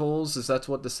intervals? Is that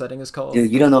what the setting is called?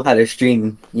 Dude, you don't know how to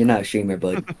stream. You're not a streamer,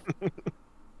 bud.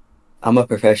 I'm a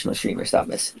professional streamer. Stop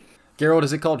messing. Gerald,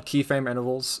 is it called keyframe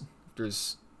intervals?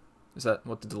 Is that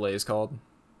what the delay is called?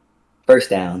 First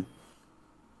down.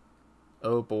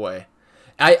 Oh boy,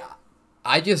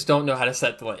 I just don't know how to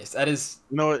set delays. That is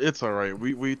No, it's all right.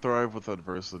 We thrive with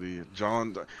adversity.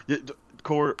 John,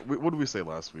 Core, what did we say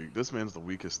last week? This man's the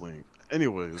weakest link.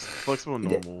 Anyways, flexible and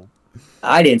normal.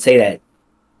 I didn't say that.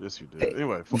 Yes, you did.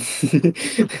 Anyway,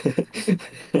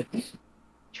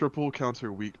 triple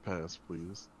counter weak pass,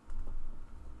 please.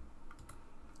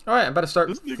 all right. I'm about to start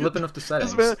This nigga- flipping up the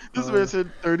settings. This man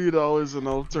said $30 and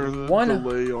I'll turn the One-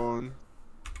 delay on.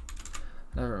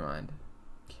 Never mind.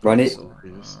 Run it.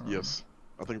 Cancel. Yes.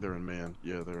 I think they're in man.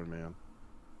 Yeah, they're in man.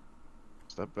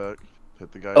 Step back.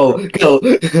 Hit the guy. Oh, go.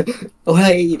 Oh,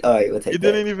 hey. All right, we'll take He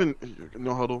that. didn't even.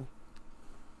 No huddle.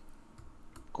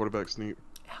 Quarterback sneak.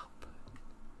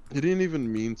 He didn't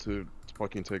even mean to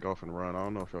fucking take off and run. I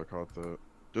don't know if y'all caught that.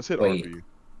 Just hit Wait. RB.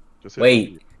 Just hit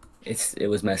Wait. RB. It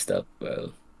was messed up,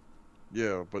 bro.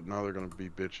 Yeah, but now they're gonna be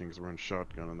bitching because we're in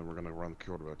shotgun and then we're gonna run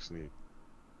quarterback sneak.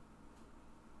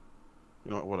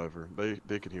 You know what? Whatever.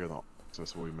 They can hear that.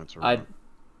 That's what we meant to run.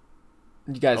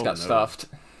 You guys Oh, got no. stuffed.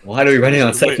 Why do we run it on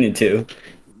Wait. second and 2?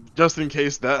 Just in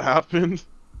case that happened.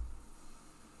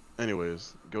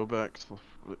 Anyways, go back to.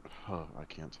 I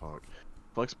can't talk.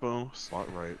 Flex bow,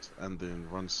 slot right, and then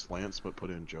run slants, but put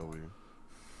in Joey.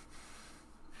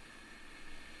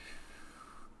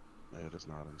 Yeah, it is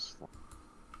not in slot.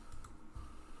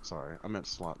 Sorry, I meant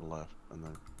slot left, and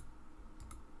then.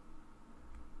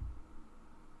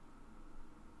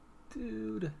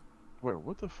 Dude. Wait,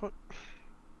 what the fuck?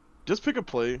 Just pick a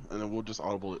play, and then we'll just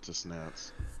audible it to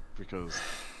snaps. Because.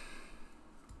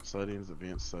 Settings,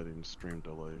 advanced settings, stream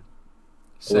delay.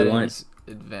 Settings,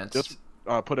 advanced. Just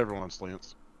put everyone on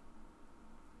slants.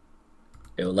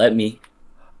 It'll let me.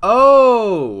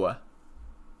 Oh!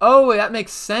 Oh, that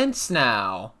makes sense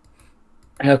now.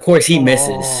 And of course, he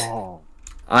misses. Oh.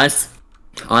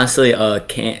 Honestly,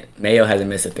 Mayo hasn't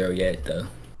missed a throw yet, though.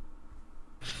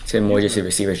 It's been more just the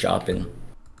receivers dropping.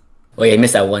 Well, yeah, he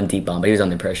missed that one deep bomb, but he was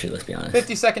under pressure, let's be honest.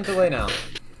 50-second delay now.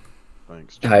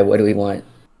 Thanks. Alright, what do we want?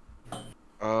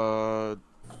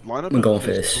 Line up. I'm a going for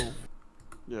pistol.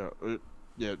 this.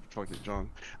 Yeah, fuck it, John.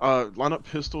 Line up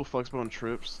pistol, flexible, and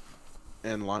trips,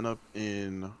 and line up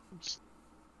in.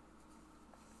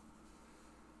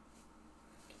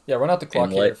 Yeah, run out the clock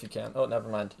And here what? if you can. Oh, never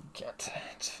mind. You can't.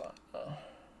 It's fine.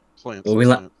 Slants.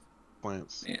 Well,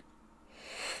 Slants. Yeah.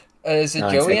 Is it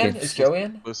 9 Joey in? seconds. Is Joey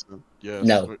in? Listen. Yes.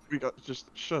 No. We got just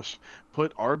shush.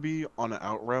 Put RB on an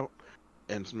out route,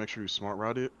 and make sure you smart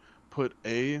route it. Put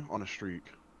A on a streak.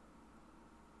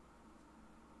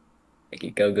 Make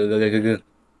it go.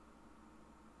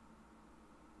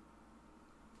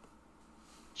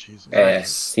 Jesus.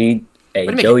 Nice. Hey, Way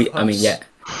to make Joey. it I mean, close. yeah.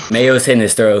 Mayo's hitting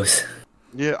his throws.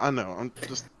 Yeah, I know.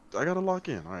 I gotta lock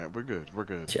in. All right, we're good. We're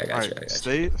good. Yeah, I got All you, right, I got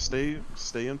you.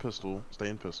 stay in pistol. Stay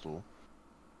in pistol.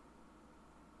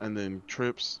 And then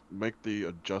trips. Make the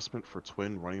adjustment for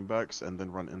twin running backs, and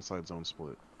then run inside zone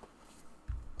split.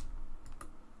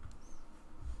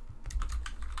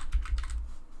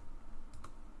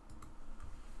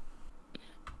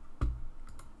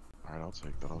 All right, I'll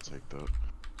take that.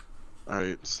 All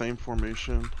right, same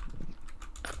formation.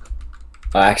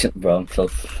 Actually, bro, I'm so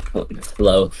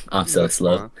slow. I'm so That's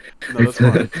slow. fine. No, that's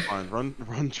fine. That's fine.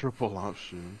 Run triple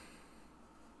option.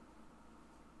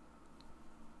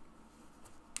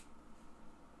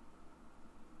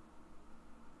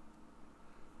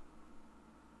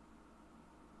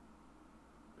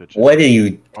 Bitches. What are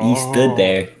you? You stood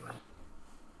there.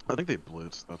 I think they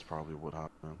blitzed. That's probably what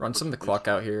happened. Run some of the clock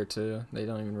out here, too. They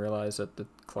don't even realize that the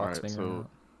clock's Alright, being run out.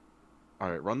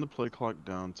 Alright, run the play clock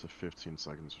down to 15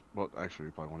 seconds. Well, actually,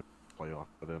 you probably want to play off,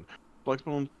 but then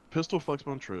pistol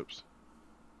flexbone trips.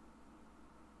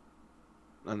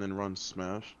 And then run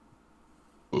smash.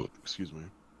 Excuse me.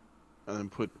 And then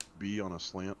put B on a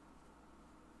slant.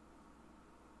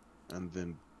 And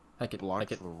then Hike it. block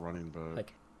Hike it. the running back.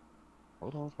 Hike.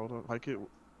 Hold on. Hike it.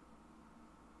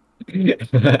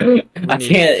 I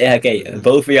can't. Okay,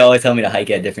 both of y'all always tell me to hike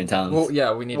at different times. Well,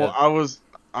 yeah, we need Well, to...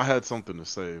 I had something to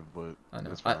say, but I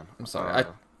know. it's fine. I'm sorry.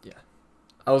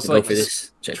 I was Go like for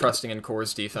this. Check it. trusting in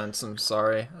Core's defense. I'm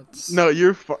sorry. No,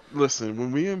 listen.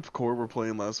 When we and Core were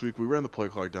playing last week, we ran the play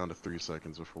clock down to 3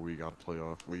 seconds before we got a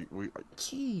playoff. We're good.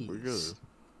 Jeez.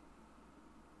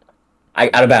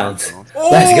 Out of bounds. Oh,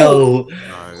 Let's go.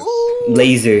 nice.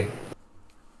 Laser.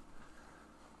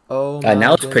 Oh my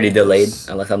Now it's pretty delayed. goodness.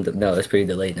 Unless I'm no, it's pretty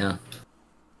delayed now.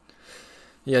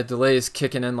 Yeah, delay is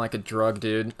kicking in like a drug,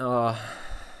 dude. Wow,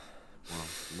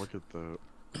 look at that.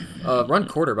 Run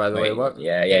quarter, by the way. Wait, What?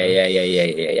 yeah.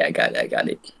 I got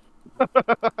it.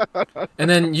 And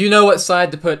then you know what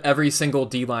side to put every single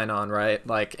D line on, right?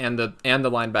 Like, and the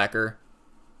linebacker.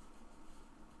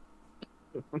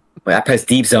 Wait, I pressed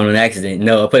deep zone on accident.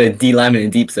 No, I put a D lineman in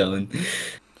deep zone.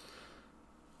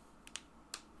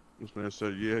 This man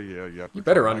said, yeah. You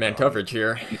better run man coverage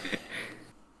here.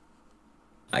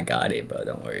 I got it, bro.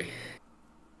 Don't worry.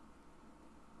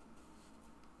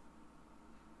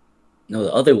 No,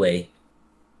 the other way.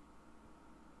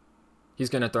 He's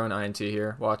gonna throw an INT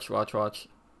here. Watch.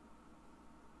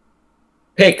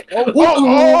 Pick.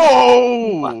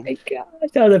 Oh my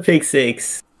gosh, that was a pick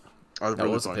six. I That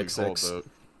really was a thought pick he called six. that.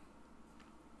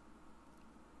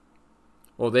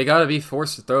 Well, they gotta be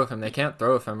forced to throw with him. They can't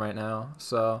throw with him right now.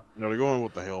 So, No, they're going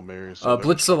with the Hail Mary. So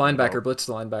blitz the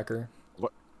linebacker.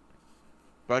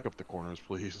 Back up the corners,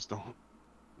 please. Don't.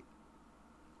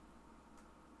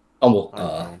 Oh, I don't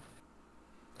know.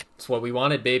 It's what we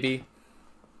wanted, baby.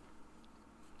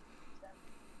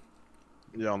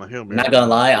 Yeah, on the Hail Mary. not gonna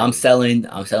lie, I'm selling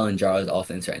Jara's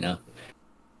offense right now.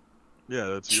 Yeah,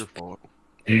 that's your fault.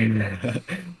 Yeah,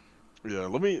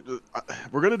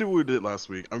 we're gonna do what we did last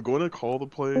week. I'm going to call the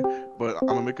play, but I'm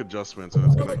gonna make adjustments, and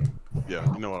it's gonna. Yeah,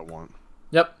 you know what I want.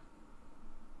 Yep.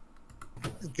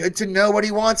 Good to know what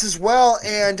he wants as well.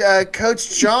 And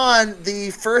Coach John, the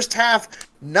first half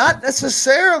not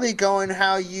necessarily going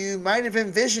how you might have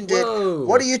envisioned it. Whoa.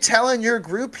 What are you telling your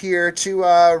group here to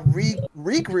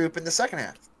regroup in the second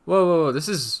half? Whoa. This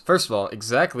is, first of all,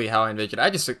 exactly how I envisioned. I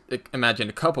just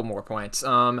imagined a couple more points.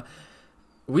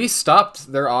 We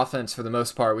stopped their offense for the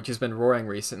most part, which has been roaring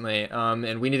recently,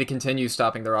 and we need to continue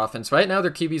stopping their offense. Right now,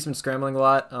 their QB's been scrambling a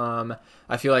lot.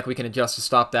 I feel like we can adjust to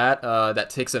stop that.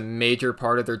 That takes a major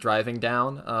part of their driving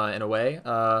down in a way.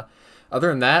 Other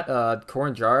than that, Core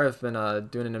and Jar have been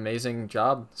doing an amazing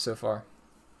job so far.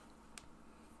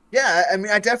 Yeah, I mean,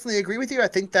 I definitely agree with you. I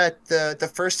think that the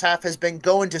first half has been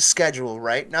going to schedule,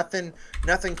 right? Nothing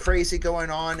crazy going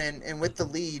on, and with the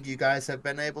lead, you guys have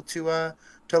been able to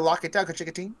lock it down. Coach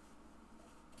Chickatine?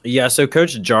 Yeah, so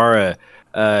Coach Jara,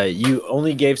 you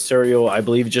only gave Serial, I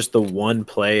believe, just the one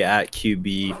play at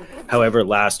QB. However,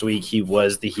 last week he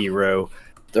was the hero,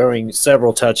 throwing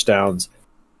several touchdowns.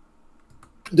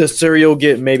 Does Serial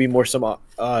get maybe more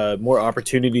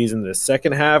opportunities in the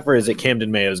second half, or is it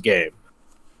Camden Mayo's game?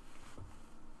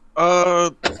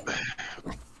 That's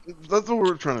what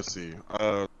we're trying to see.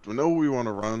 We know we want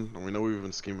to run, and we know we've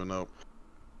been scheming up.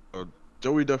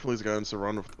 Joey definitely has gotten to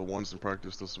run with the ones in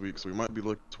practice this week, so we might be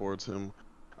looking towards him.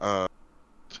 I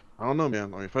don't know,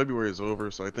 man. I mean, February is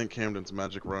over, so I think Camden's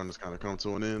magic run has kind of come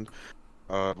to an end.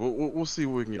 We'll see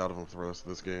what we can get out of him for the rest of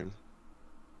this game.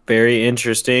 Very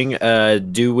interesting.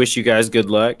 Do wish you guys good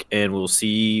luck, and we'll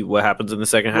see what happens in the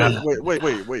second half.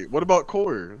 Wait. What about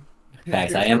Core?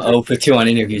 Facts. I am 0 for 2 on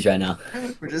interviews right now.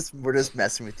 We're just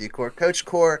messing with you, Core. Coach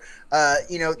Core,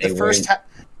 the Hey, first half.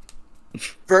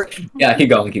 Yeah, keep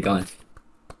going.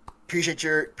 Appreciate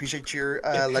your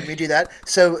letting me do that.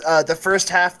 So the first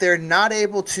half, they're not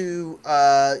able to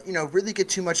really get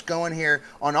too much going here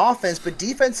on offense, but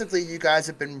defensively, you guys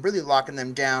have been really locking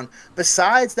them down.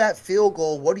 Besides that field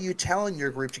goal, what are you telling your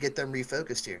group to get them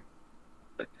refocused here?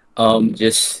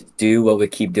 Just do what we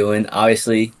keep doing.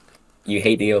 Obviously, you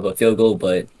hate the of a field goal,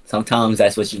 but sometimes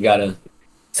that's what you gotta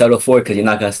settle for because you're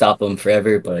not gonna stop them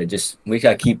forever. But we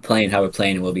gotta keep playing how we're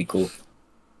playing, and we'll be cool.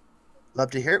 Love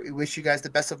to hear it. We wish you guys the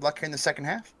best of luck here in the second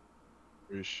half.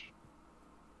 Wish.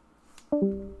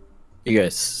 You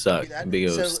guys suck. Big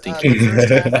O stinky.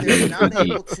 They're not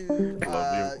able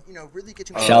to, really get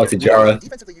too much. Shout out to Jara.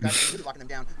 Defensively, you guys are really locking them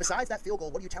down. Besides that field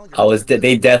goal, what are you telling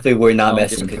They definitely were not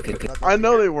messing. I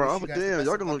know they were. I'm damn.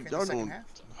 Y'all gonna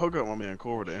hook up my man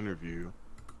Core with the interview.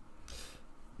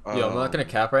 Yo, I'm not gonna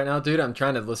cap right now, dude. I'm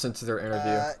trying to listen to their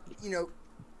interview.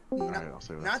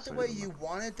 Not the way you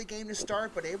wanted the game to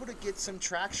start, but able to get some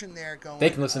traction there going. They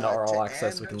can listen to our All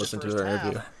Access. We can listen to their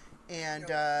interview. And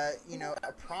a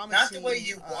promising. Not the way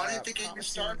you wanted the game to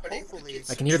start, but hopefully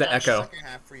it's I can hear the echo. Second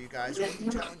half for you guys. What are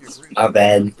you telling your group? My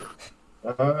bad.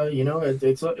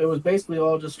 It was basically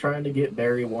all just trying to get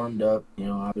Barry warmed up.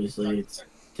 Obviously it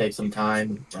takes some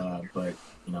time, but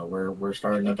we're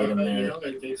starting to get him there.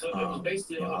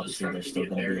 Obviously there's still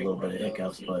going to be a little bit of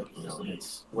hiccups, but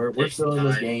we're still in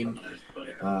this game.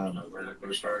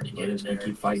 We're starting to get him to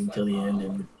keep fighting till the end,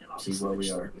 and see where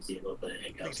we are. We see a little bit of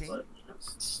hiccups, but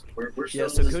we're Yeah, still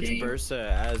so in this Coach game. Bursa,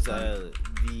 as the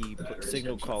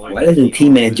signal caller. Why doesn't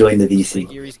T-Man join the VC?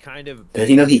 Like Erie's kind of Does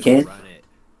he know he can? run it,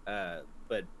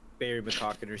 but Barry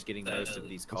McCocker's getting most of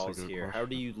these calls good here. question. How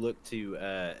do you look to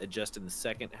adjust in the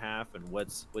second half, and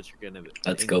what's you're gonna?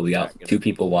 Let's go. We got 2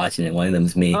 people watching, and one of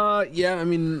them's me. Yeah, I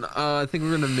mean, I think we're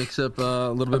gonna mix up a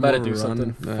little bit about more to do of a run.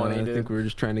 something funny, I dude. think we're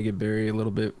just trying to get Barry a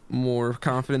little bit more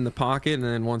confident in the pocket, and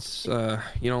then once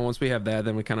once we have that,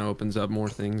 then we kind of opens up more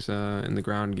things in the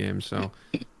ground game. So,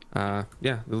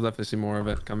 yeah, we'll definitely see more of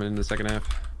it coming in the second half.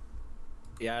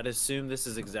 Yeah, I'd assume this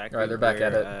is exactly All right, they're back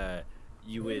at where, it.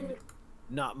 You would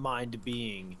not mind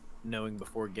knowing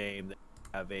before game that you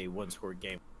have a one-score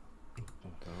game.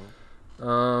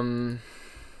 Damn,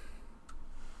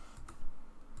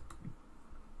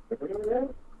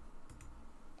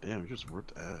 you just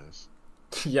worked ass.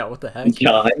 Yeah, what the heck?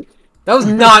 God. That was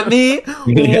not me.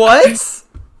 What?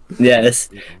 Yes.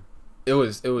 It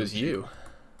was you.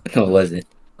 No, it wasn't.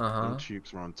 Uh-huh.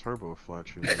 Cheeks are on turbo flat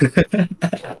shoes.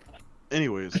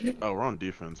 Anyways, we're on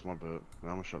defense. My bad. I'm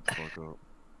gonna shut the fuck up.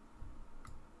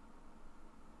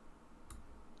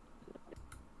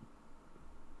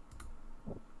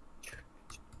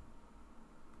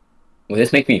 Will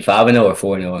this make me 5-0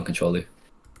 or 4-0 on controller?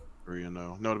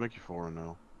 3-0. No, to make you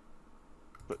 4-0.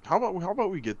 But how about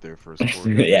we get there first?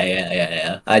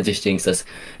 yeah. I just jinxed us.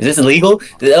 Is this illegal?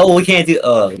 Oh, we can't do.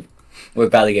 We're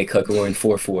about to get cooked. We're in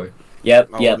 4-4.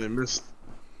 Yep. They missed.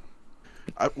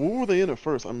 What were they in at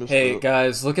first? I missed. Hey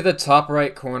guys, look at the top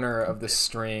right corner of the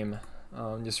stream.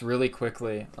 Just really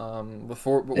quickly.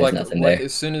 Before There's nothing there.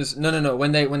 as soon as no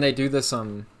when they do this Are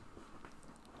you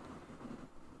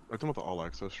talking about the all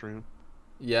access stream?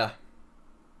 yeah.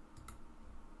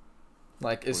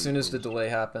 Like as Wait, soon as the wait. delay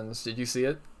happens, did you see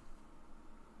it?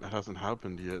 That hasn't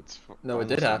happened yet. It's No, it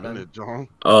did almost a happen. minute, John.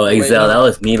 Oh, Wait, Excel. no. That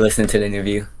was me listening to the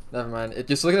interview. Never mind.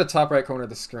 Just look at the top right corner of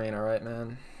the screen. All right,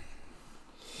 man.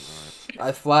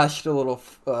 I flashed a little.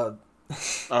 Oh,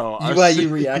 I UI see.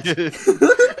 reaction.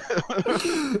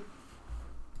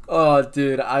 Oh,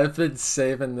 dude, I've been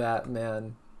saving that,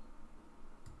 man.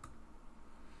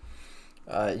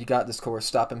 You got this, course.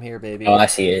 Stop him here, baby. Oh, I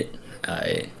see it.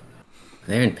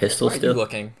 They're in pistol Why are you still.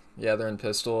 looking? Yeah, they're in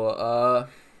pistol.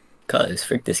 Cause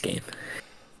frick this game.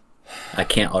 I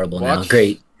can't audible now. Watch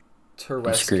Great. I'm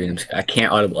Tereski. screwed. I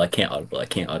can't audible. I can't audible.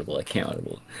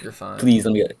 You're fine. Please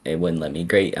let me. It wouldn't let me.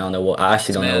 Great. I don't know what. I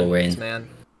actually don't know what we're It's in. man.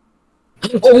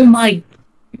 Oh my.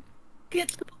 Get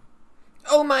the.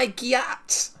 Oh my god.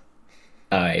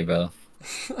 All right, bro.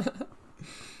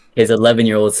 His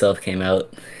 11-year-old self came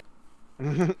out.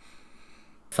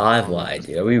 5 wide,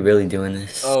 dude. Are we really doing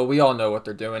this? Oh, we all know what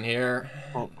they're doing here.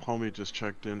 Homie just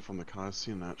checked in from the Kai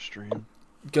seen that stream.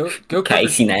 Go cover.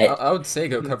 Casey Knight. I would say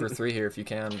go cover 3 here if you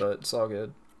can, but it's all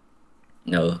good.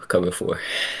 No, cover 4.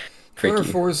 Freaky. Cover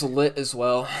 4 is lit as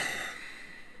well.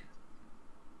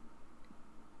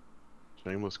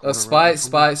 Shameless. Spy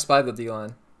the D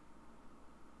line.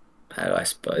 How do I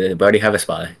spy? They already have a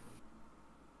spy.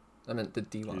 I meant the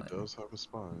D He line. does have a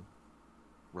spy.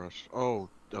 Rush. Oh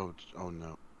no.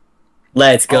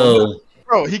 Let's go. Oh, no.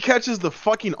 Bro, he catches the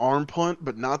fucking arm punt,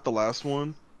 but not the last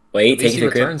one. Wait, At take least it he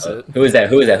to grip. returns it. Who is that?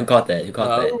 Who caught that? Who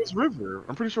caught It was River.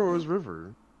 I'm pretty sure it was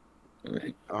River.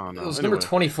 that? Oh no. It was Anyway, number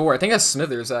 24. I think that's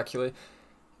Smithers, actually.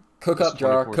 Cook it's up,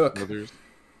 Jar. 24 Cook. Smithers.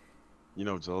 You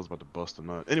know Zell's about to bust a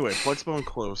nut. Anyway, flex bone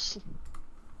close.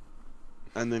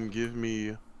 And then give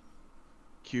me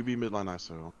QB midline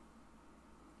ISO.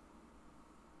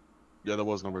 Yeah, that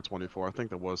was number 24. I think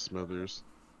that was Smithers.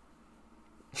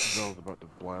 Zell's about to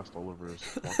blast all over his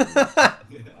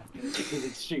fucking... He's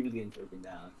extremely intriguing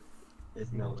now.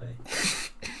 There's no way.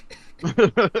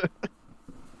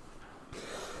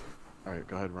 Alright,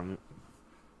 go ahead, run it.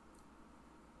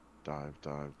 Dive.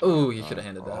 Oh, you dive. should have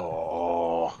handed that.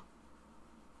 Oh.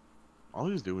 All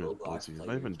he's doing is blitzing. He's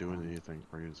not even doing anything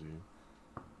crazy.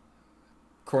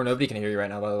 Core, nobody can hear you right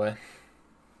now, by the way.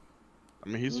 I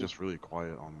mean, he's just really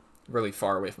quiet on... Really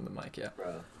far away from the mic, yeah.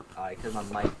 Bro, alright, because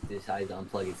my mic decided to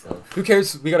unplug itself. Who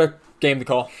cares? We got a game to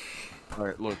call.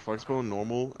 Alright, look, flexbone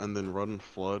normal, and then run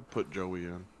flood, put Joey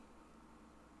in.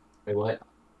 Wait, what?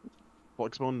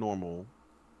 Flexbone normal,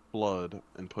 flood,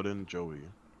 and put in Joey.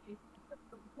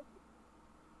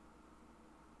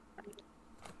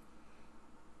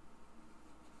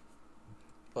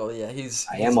 Oh yeah, he's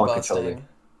I am on busting. controller.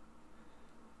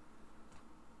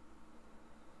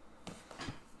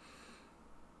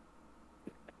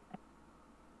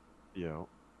 Yeah.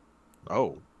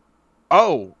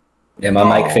 Oh! Yeah,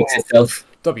 my mic fixed itself.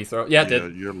 W throw. Yeah, it Yeah,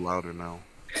 did. you're louder now.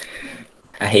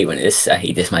 I hate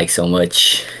this mic so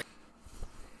much.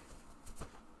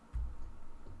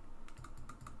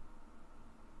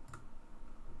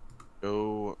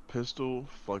 Go pistol,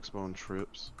 flexbone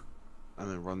trips, and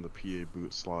then run the PA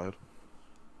boot slide.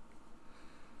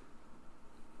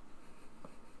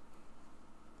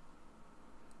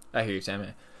 I hear you, Sammy.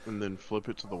 And then flip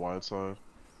it to the wide side.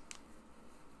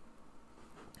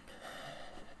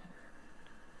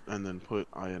 And then put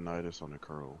Ionitis on the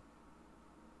curl.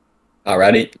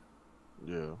 Alrighty.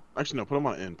 Yeah. Actually, no, put them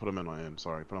on end. Put them in on end.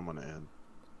 Sorry, put them on the end.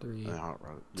 3, And hot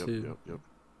rod it. Yep, 2. yep.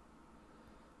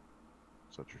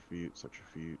 Set your feet, set your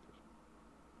feet.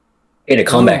 Hey, the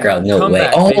comeback Ooh, route, no way.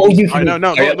 comeback, Oh, baby. you can.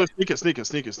 No, sneak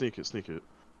it.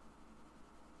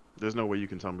 There's no way you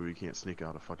can tell me we can't sneak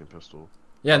out a fucking pistol.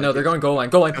 Yeah, no, they're going goal line.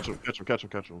 Goal line. Catch him.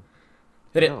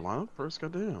 Hit it. Yeah, line up first,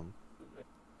 goddamn.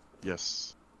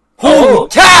 Yes. Oh,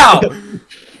 cow!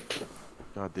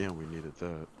 Goddamn, we needed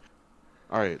that.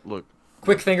 Alright, look.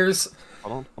 Quick fingers.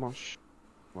 Hold on. Shh.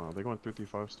 Wow, they're going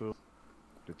 3-3-5 still.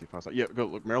 3-3-5 side. Yeah, go,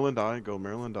 look, Maryland die, go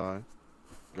Maryland die,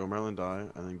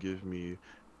 and then give me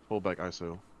fullback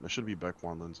ISO. That should be Beck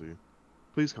Juan Lindsay.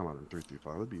 Please come out in 3-3-5.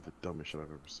 That'd be the dumbest shit I've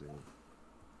ever seen.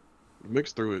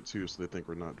 Mix through it too, so they think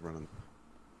we're not running.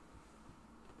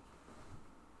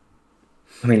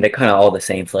 I mean, they're kind of all the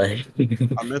same play.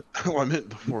 I meant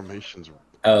the formations.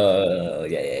 Yeah,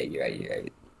 you're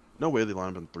right. No way they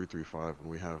line up in 3-3-5 when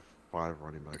we have 5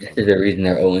 running backs. There's a reason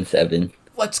they're 0-7.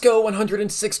 Let's go,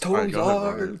 106 total Alright, go ahead,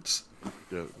 run it. yards.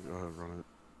 Yeah, go ahead, run it.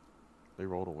 They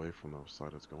rolled away from the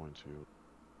side it's going to.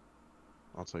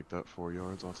 I'll take that 4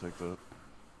 yards. I'll take that.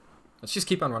 Let's just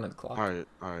keep on running the clock.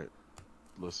 Alright.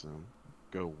 Listen.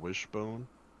 Go wishbone.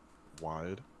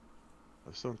 Wide.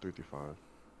 That's still in 3-3-5.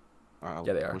 Alright,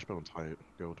 Yeah, they are. Wishbone tight.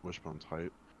 Go with wishbone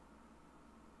tight.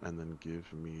 And then give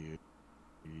me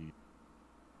the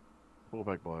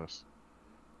fullback blast.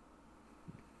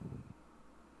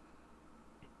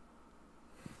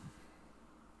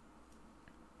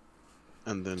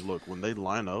 And then look, when they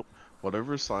line up,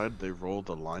 whatever side they roll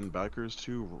the linebackers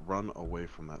to, run away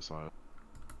from that side.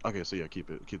 Okay, so yeah, keep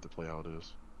the play how it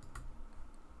is.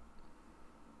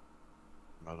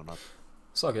 I don't know.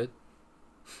 It's all good.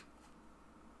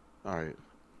 Alright.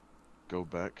 Go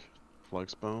back,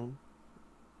 flex bone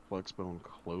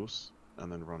close,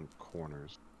 and then run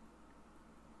corners.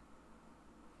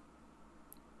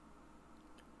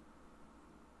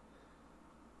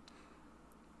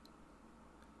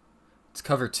 It's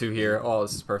cover 2 here. Oh,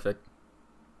 this is perfect.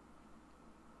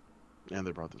 And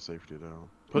they brought the safety down.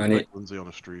 Put Run it. Lindsay on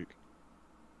a streak.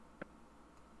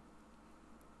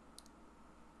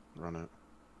 Run it.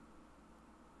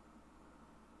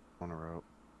 Corner out.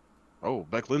 Oh,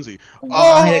 Beck Lindsay. Oh,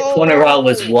 that corner route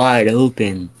was wide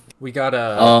open. We got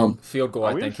a field goal,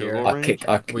 Are I we in think, field here. goal range?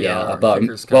 Our But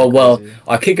kicker's kinda well, crazy.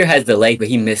 our kicker has the leg, but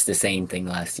he missed the same thing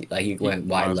last year. Like he went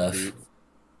wide Last left. week.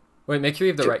 Wait, make sure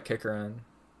you have the right kicker in.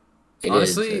 It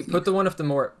Honestly, is. put the one with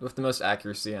the most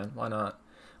accuracy in. Why not?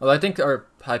 Although I think our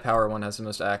high power one has the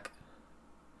most The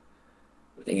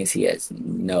thing is, he has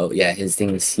no. Yeah, his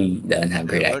thing is he doesn't have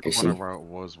great That accuracy. corner route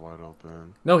was wide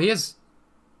open. No, he has.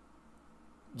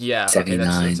 Yeah, okay,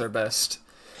 that's 79. our best.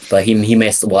 But he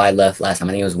missed wide left last time.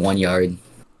 I think it was 1 yard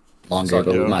longer,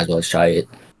 but we Yeah. might as well try it.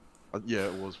 Yeah,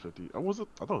 it was 50. I thought it was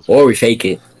 50. Or we fake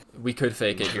it. We could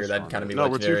fake it here. That'd kind of be No,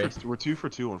 legendary. we're 2 for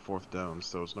 2 on 4th down,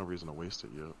 so it's no reason to waste it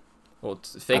yet. Well,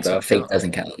 fake Fake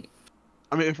doesn't count.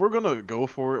 I mean, if we're gonna go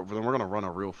for it, then we're gonna run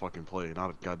a real fucking play, not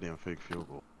a goddamn fake field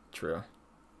goal. True.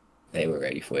 They were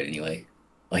ready for it anyway.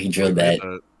 Well, he drilled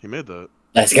that. He made that.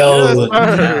 Let's go. Yes,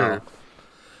 sir. Now.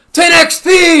 10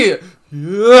 XP!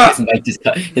 Yeah!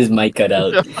 His mic cut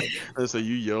out. And so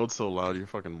you yelled so loud, your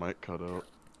fucking mic cut out.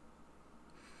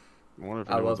 I wonder if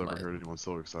I anyone's love ever mine. heard anyone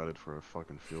so excited for a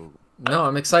fucking field goal. No,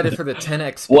 I'm excited for the 10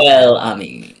 XP. Well, I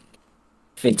mean,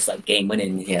 if it's like game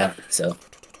winning, yeah. So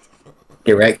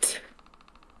direct.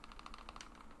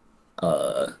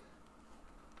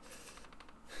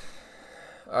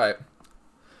 Alright.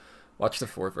 Watch the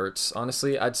forverts.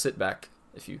 Honestly, I'd sit back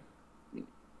if you...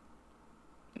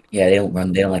 Yeah, they don't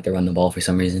run. They don't like to run the ball for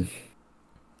some reason.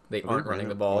 They They aren't ran running it,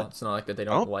 the ball. like- It's not like that they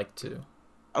don't- don't like to.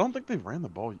 I don't think they ran the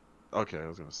ball. Okay, I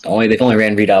was gonna say. They've only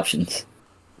ran read options.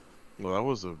 Well, that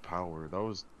was a power. That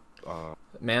was,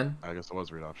 Man? I guess it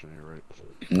was read option here,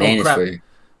 right? Man is crap.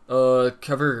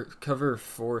 for Cover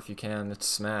 4 if you can. It's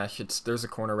smash. There's a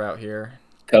corner route here.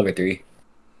 cover 3.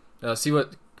 See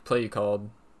what play you called.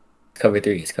 Cover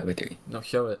 3 is cover 3. No,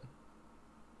 show it.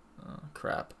 Oh,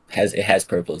 crap. It has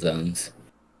purple zones.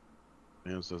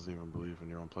 James doesn't even believe in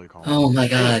your own play call. Oh my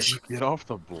gosh! Get off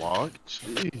the block.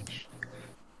 Jeez.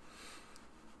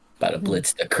 About to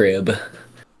blitz the crib.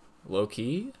 Low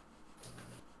key?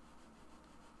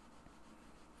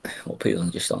 Well, people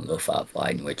just don't go 5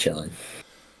 wide and we're chilling.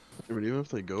 I mean, even if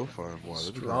they go 5 wide,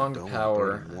 they'll be Strong down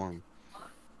power. 31.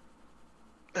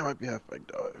 That might be halfback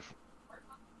dive.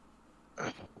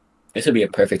 This would be a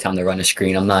perfect time to run a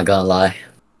screen. I'm not gonna lie.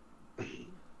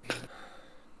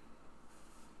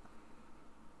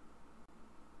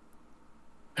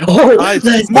 Oh, Nice.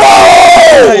 let's go!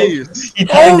 Nice. He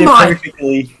timed it my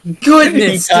perfectly.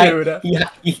 Goodness, dude.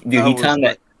 He timed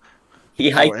that. He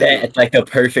hiked that at like the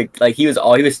perfect. Like he was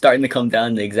starting to come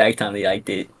down the exact time he hiked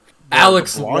it.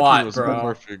 Alex the blocking Watt, was bro.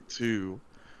 perfect too.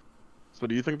 So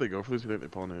do you think they go for this? Or do you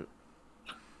think they pawn it?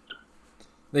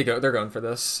 They're going for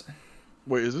this.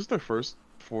 Wait, is this their first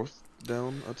 4th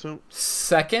down attempt?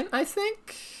 Second, I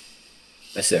think.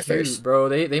 That's their first. Dude, bro,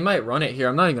 they might run it here.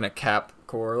 I'm not even gonna cap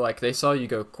core. Like they saw you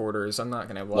go quarters. I'm not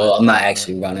gonna. Well, I'm not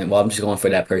actually running. Well, I'm just going for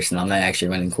that person. I'm not actually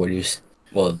running quarters.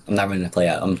 Well, I'm not running the play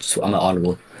out. I'm an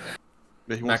audible.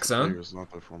 Yeah, he Max wants the zone? players,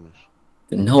 not the formation.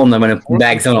 No, I'm not running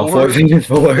back zone on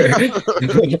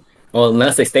 4-4. Well,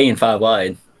 unless they stay in 5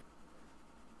 wide.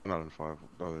 Not in 5.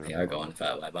 No, They are going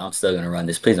 5 wide, but I'm still gonna run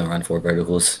this. Please don't run 4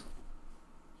 verticals.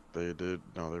 They did.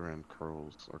 No, they ran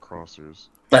curls or crossers.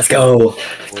 Let's go.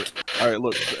 Alright,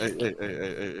 look.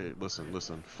 Hey.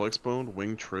 Listen. Flexbone,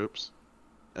 wing trips,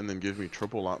 and then give me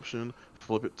triple option.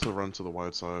 Flip it to run to the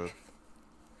wide side.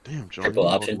 Damn, John. Triple you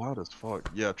option? loud as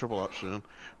fuck. Yeah, triple option.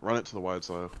 Run it to the wide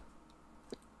side.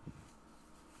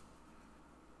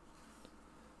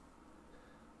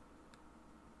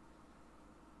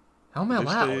 How am I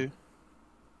loud?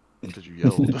 Because you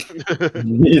yelled.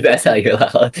 That's how you're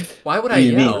loud. Why would I What do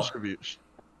you mean? yell?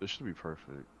 This should be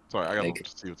perfect. Sorry, I gotta Like- look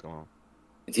to see what's going on.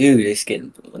 Dude, it's getting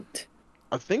blunt.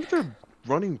 I think they're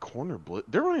running corner blitz.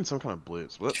 They're running some kind of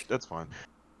blitz, but that's fine.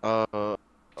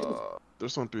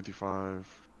 There's one 335.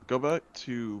 Go back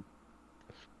to.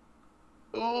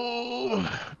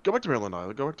 Oh, go back to Maryland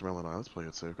Eye. Go back to Maryland Eye. Let's play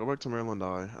it safe. Go back to Maryland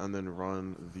Eye and then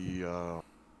run the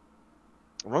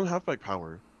run halfback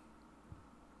power.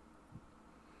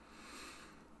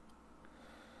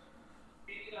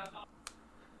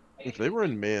 If they were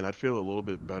in man, I'd feel a little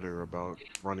bit better about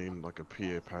running like a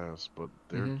PA pass, but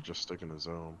they're just sticking to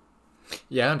zone.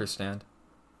 Yeah, I understand.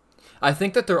 I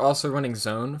think that they're also running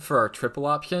zone for our triple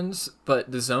options,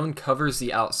 but the zone covers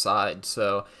the outside,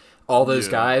 so all those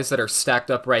guys that are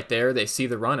stacked up right there, they see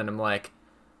the run, and I'm like,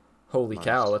 holy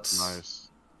cow, let's... Nice.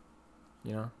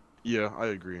 You know? Yeah, I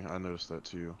agree. I noticed that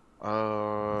too.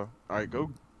 Alright, go...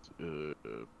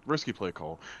 risky play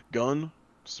call. Gun,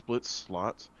 split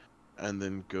slot, and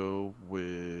then go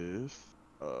with...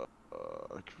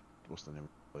 what's the name of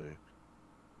the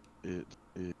play?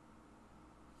 It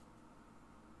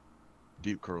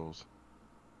deep curls.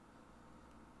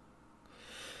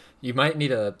 You might need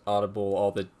to audible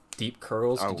all the deep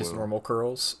curls to just normal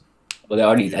curls. Well, they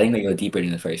already. I think they go deeper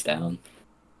than the first down.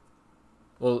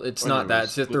 Well, it's not that.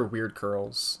 It's just they're weird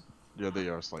curls. Yeah, they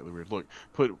are slightly weird. Look,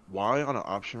 put Y on an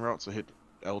option route to hit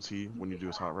LT when you do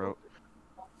his hot route.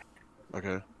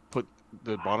 Okay. Put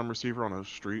the bottom receiver on a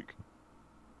streak.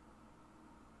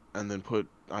 And then put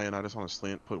Ionitis on a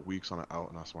slant, put Weeks on an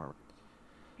out, and a smart.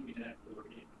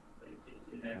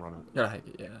 Run it.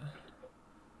 Yeah.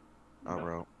 Out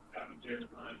route.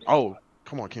 Oh,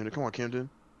 come on, Camden.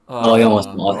 Oh, he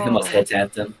almost head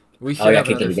tapped him. We should have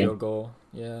another again. field goal.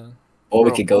 Yeah. Or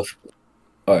we could go.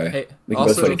 Or Hey, we can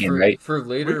go for it again, right? For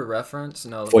later reference,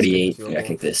 no. let's 48. kick the field Yeah, goal.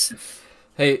 kick this.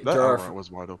 Hey, That Jar, out route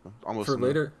was wide open. Almost for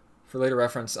later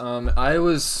reference, I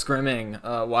was scrimming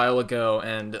a while ago,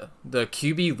 and the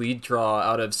QB lead draw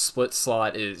out of split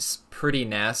slot is pretty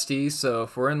nasty. So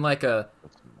if we're in like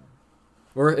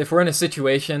if we're in a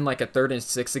situation like a 3rd and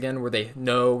 6 again where they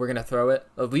know we're gonna throw it,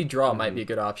 a lead draw might be a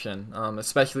good option,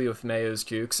 especially with Mayo's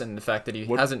jukes and the fact that he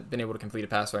hasn't been able to complete a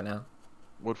pass right now.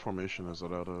 What formation is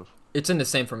it out of? It's in the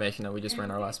same formation that we just ran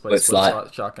our last play. Split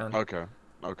slot. Shotgun. Okay,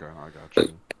 I got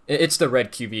you. It's the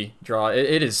red QB draw.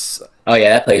 It is. Oh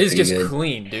yeah, that It plays is pretty just good.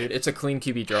 clean, dude. It's a clean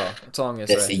QB draw. That's all I'm gonna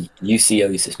That's say. the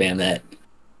UCO used to spam that.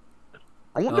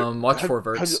 I wonder, Watch for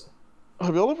verts.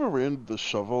 Have y'all ever ran the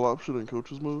shovel option in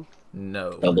coach's move?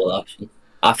 No. Double option.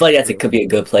 I feel like could be a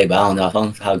good play, but I don't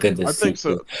know how good this. I think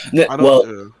so. No, I well,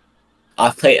 don't,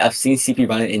 I've seen CP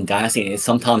run it in Dynasty, and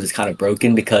sometimes it's kind of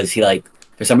broken because he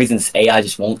for some reason his AI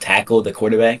just won't tackle the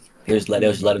quarterback. They'll just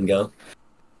let him go.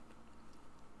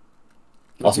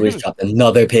 Also, we just dropped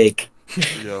another pick.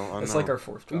 Yeah, I know. It's like our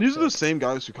 4th drop. These are the same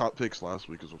guys who caught picks last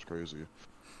week, is what's crazy.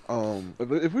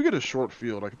 If we get a short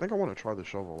field, I think I want to try the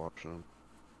shovel option.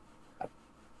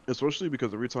 Especially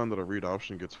because every time that a read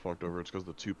option gets fucked over, it's because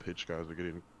the 2 pitch guys are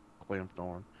getting clamped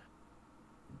on.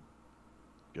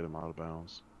 Get him out of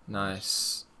bounds.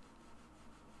 Nice.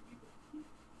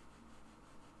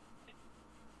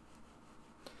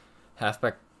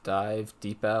 Halfback Dive,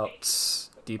 deep outs,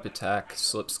 deep attack,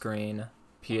 slip screen,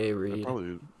 PA read.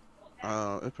 Probably,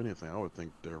 if anything, I would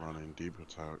think they're running deep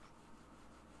attack.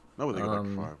 I would think like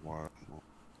 5 wide.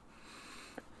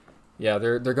 Yeah,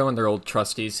 they're going their old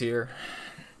trustees here.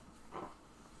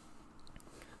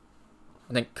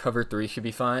 I think cover 3 should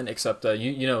be fine, except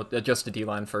you know, adjust the D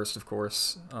line first, of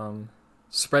course.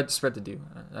 Spread the D.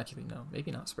 Actually, no,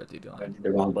 maybe not spread the D I line. did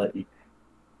the wrong button.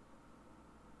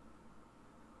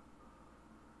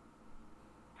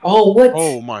 Oh, what?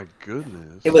 Oh my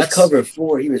goodness. It was cover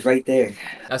 4. He was right there.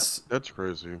 That's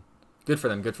crazy. good for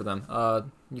them. Good for them.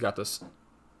 You got this.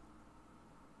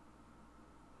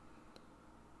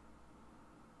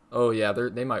 Oh yeah,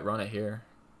 they might run it here.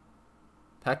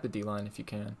 Pack the D line if you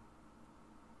can.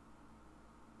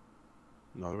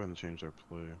 No, they're going to change their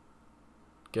play.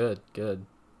 Good, good.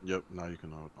 Yep, now you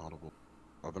can audible.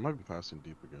 Oh, they might be passing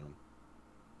deep again.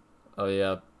 Oh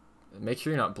yeah, make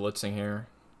sure you're not blitzing here.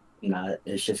 Nah,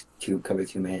 it's just cover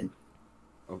 2 man.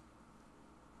 Oh.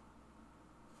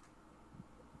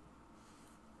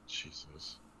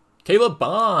 Jesus. Caleb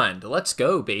Bond, let's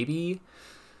go, baby.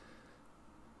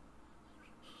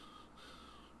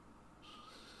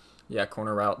 Yeah,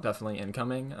 corner route definitely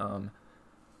incoming.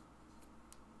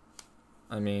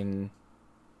 I mean,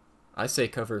 I say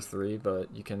cover 3,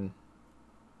 but you can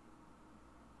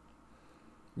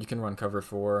run cover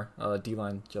 4. D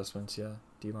line adjustments, yeah,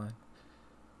 D line.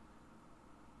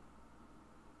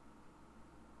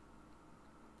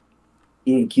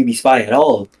 He didn't QB spy at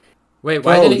all. Wait,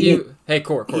 why Bro, didn't you? Hey,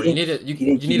 Core, you need to you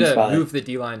need to spy. move the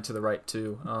D line to the right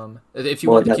too. If you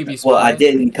want the QB spy. Well, I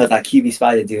didn't because I QB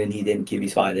spied it dude, and he didn't QB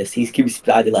spy this. He's QB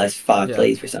spied the last 5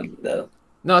 plays for something though.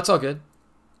 No, it's all good.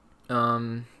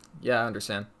 Yeah, I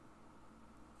understand.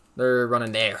 They're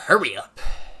running there. Hurry up.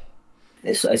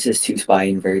 It's just 2 spy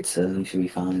inverts, so it should be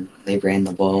fine. They ran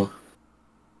the ball.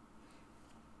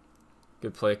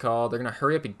 Good play call. They're gonna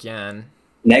hurry up again.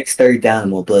 Next 3rd down,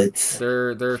 we'll blitz.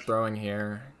 They're throwing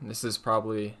here. This is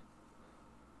probably.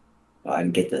 Oh, I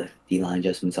can get the D-line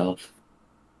adjustments off.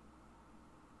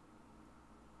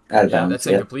 Out of bounds. That's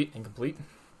incomplete. Incomplete.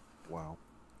 Wow.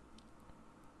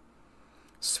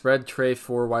 Spread tray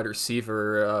 4 wide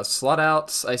receiver. Slot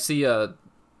outs. I see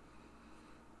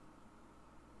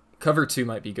cover 2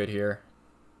 might be good here.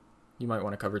 You might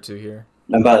want to cover 2 here.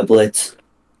 I'm about to blitz.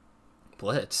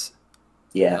 Blitz.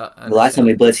 Yeah, the last time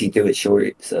we blitzed, he threw it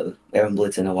short, so they haven't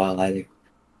blitzed in a while either.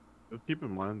 Just keep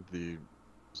in mind the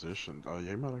position. Yeah,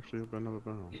 he might actually have been out of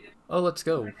bounds. Oh, let's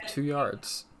go. 2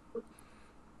 yards.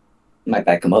 Might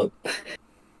back him up.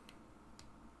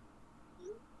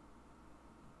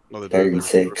 No, 3rd and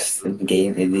 6 in the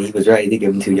game, and he was right. They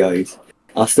give him 2 yards.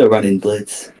 I'll still run in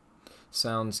blitz.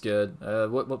 Sounds good.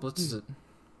 What blitz is it?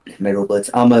 Middle blitz.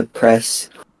 I'm a press.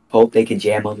 Hope they can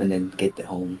jam him and then get the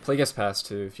home. Play guess pass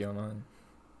too, if you don't mind.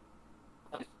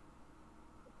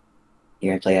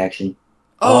 You're gonna play action.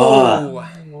 Oh!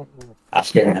 I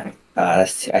should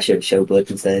have showed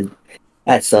blitz instead.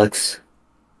 That sucks.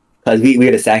 Cause we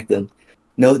would have sacked them.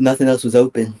 No, nothing else was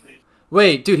open.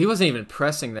 Wait, dude, he wasn't even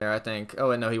pressing there. I think. Oh,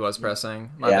 wait, no, he was pressing.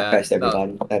 My bad. I pressed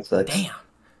everybody. That sucks. Damn.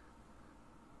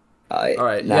 All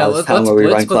right. Now Yeah, it's let's time where we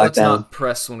blitz, run but clock let's down. not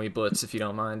press when we blitz, if you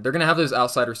don't mind. They're gonna have those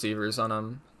outside receivers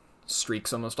on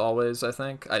streaks almost always. I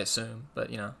think. I'd assume, but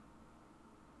you know.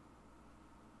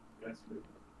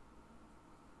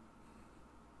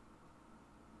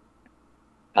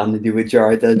 I'm gonna do what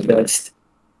Jar does best.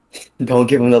 Don't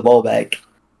give him the ball back.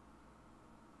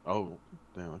 Oh,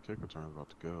 damn, that kick return is about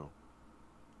to go.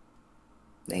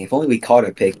 Dang, if only we caught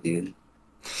a pick, dude.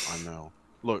 I know.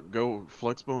 Look, go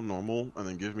flex bone normal, and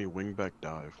then give me wing back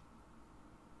dive.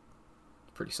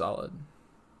 Pretty solid.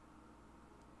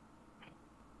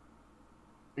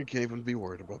 You can't even be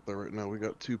worried about that right now. We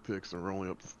got 2 picks, and we're only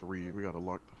up to 3. We gotta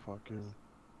lock the fuck in.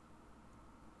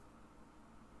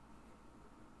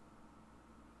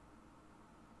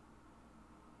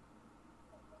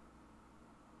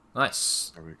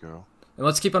 Nice. There we go. And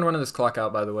let's keep on running this clock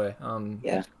out, by the way.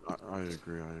 Yeah. I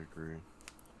agree. I agree.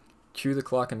 Cue the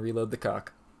clock and reload the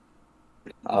cock.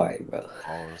 All right, bro.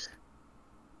 Pause.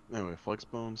 Anyway, flex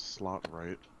bones, slot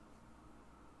right.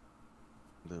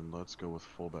 Then let's go with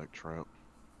fullback trap.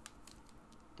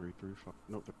 3-3-5.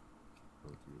 Nope.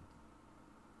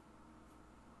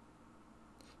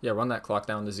 Yeah, run that clock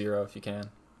down to 0 if you can.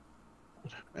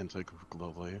 And take a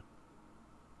lovely.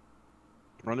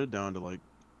 Run it down to like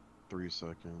 3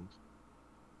 seconds.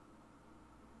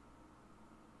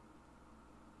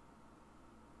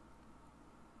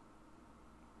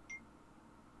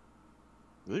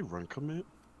 Did they run commit?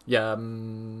 Yeah,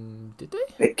 did they?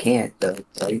 They can't though.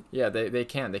 Like, Yeah, they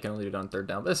can. They can only do it on 3rd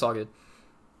down, but it's all good.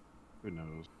 Who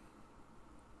knows?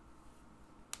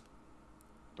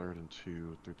 3rd and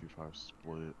 2, 3-5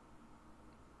 split.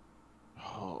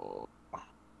 Oh.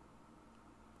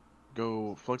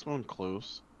 Go flex bone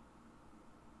close.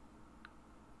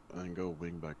 And go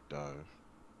wing back dive.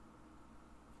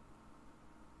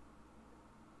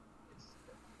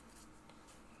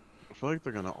 I feel like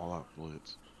they're gonna all out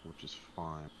blitz, which is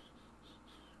fine.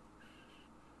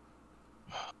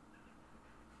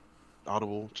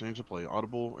 Audible, change the play.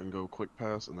 Audible and go quick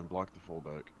pass and then block the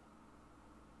fullback.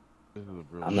 This is a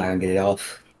real I'm not gonna get it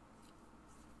off.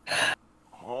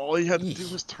 All he had to do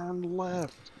was turn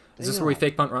left. Is this where we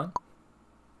fake punt run?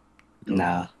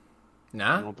 Nah. I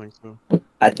Nah? don't think so.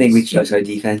 I think we trust our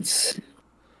defense.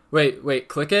 Wait,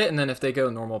 click it, and then if they go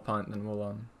normal punt, then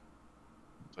we'll,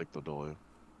 Take the delay.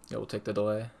 yeah, we'll take the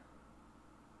delay.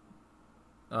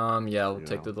 Yeah, we'll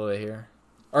take the delay here.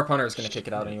 Our punter is gonna kick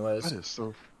it out anyways. That is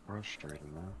so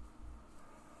frustrating, man.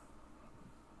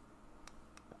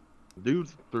 Dude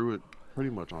threw it pretty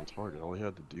much on target. All he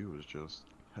had to do was just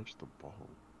catch the ball.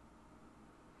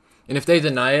 And if they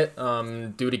deny it,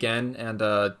 do it again and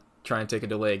try and take a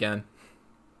delay again.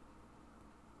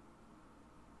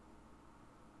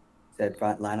 That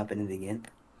front line up in it again.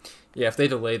 Yeah, if they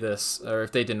delay this or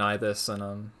if they deny this, then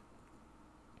And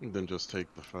then just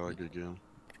take the flag again.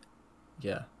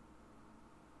 yeah.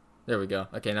 There we go.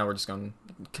 Okay, now we're just going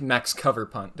max cover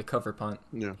punt. The cover punt.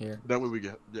 Yeah. Here. That way we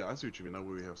get. Yeah, I see what you mean. That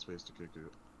way we have space to kick it.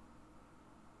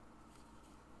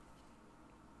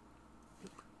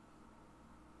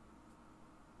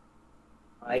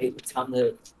 Alright, it's time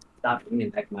to stop leaning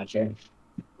back in my chair.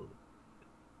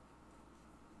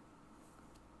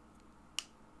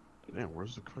 Damn,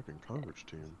 where's the fucking coverage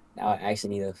team? Now I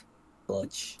actually need a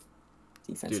clutch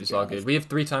defense. Dude, it's all good. We have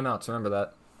 3 timeouts. Remember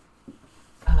that.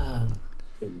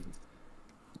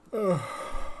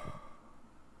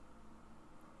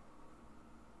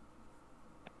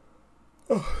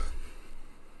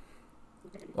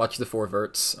 Watch the 4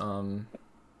 verts.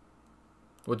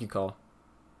 What'd you call?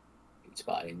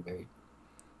 Spotting very.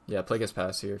 Yeah, play against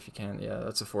pass here if you can. Yeah,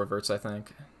 that's a 4 verts, I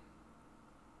think.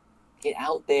 Get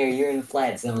out there! You're in a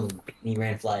flat zone. He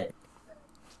ran flat.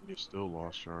 You still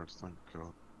lost yards, thank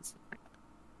God.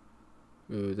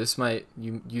 Ooh, this might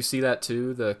you see that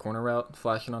too? The corner route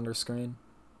flashing on their screen.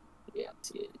 Yeah, I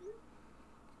see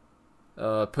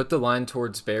it. Put the line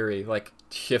towards Barry. Like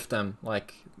shift them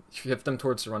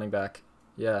towards the running back.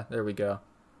 Yeah, there we go.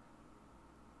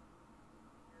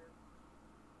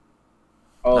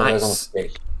 Oh, that Nice. was a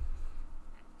mistake.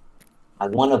 I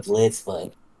want to blitz,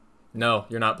 but No,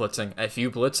 you're not blitzing. If you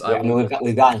blitz, yeah, I mean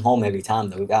we've gotten home every time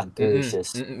though. We've gotten through. It's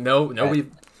just no, we.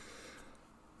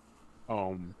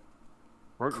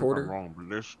 Correct me if I'm wrong, but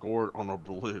they scored on a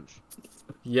blitz.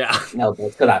 Yeah. no, but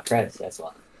it's because I pressed. That's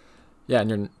why. Yeah, and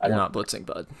you're not blitzing,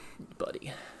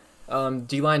 buddy.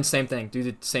 D line, same thing. Do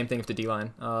the same thing with the D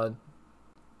line. Boom.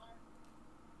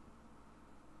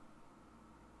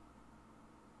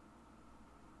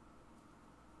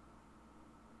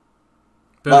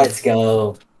 Let's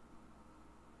go.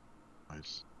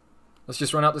 Nice. Let's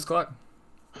just run out this clock.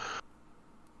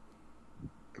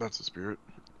 That's the spirit.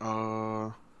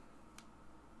 What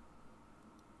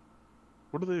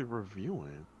are they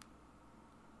reviewing?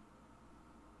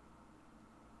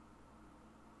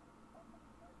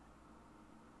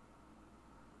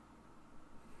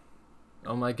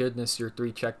 Oh my goodness, your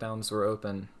 3 checkdowns were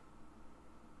open.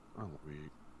 Oh, weak.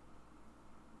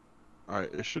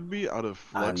 Alright, it should be out of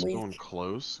flex going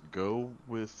close. Go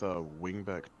with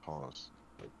wingback toss.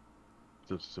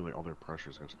 Just seems like all their pressure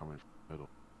is going to come in from the middle.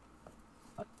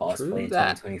 Boss play in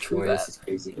 2024. This is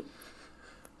crazy.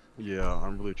 Yeah,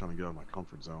 I'm really trying to get out of my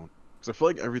comfort zone. Because I feel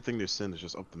like everything they send is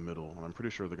just up the middle. And I'm pretty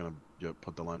sure they're going to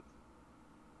put the line.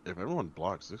 If everyone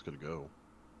blocks, this could go.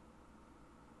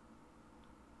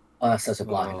 Oh, that's such a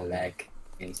block in the back.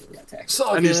 And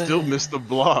he still missed the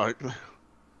block.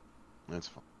 That's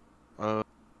fine. Oh,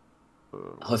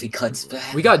 if he cuts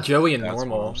back. We got Joey in That's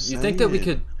normal. what I'm You think that we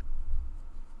saying.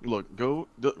 could? Look,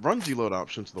 run deload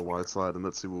option to the wide side and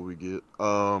let's see what we get.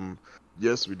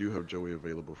 Yes, we do have Joey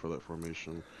available for that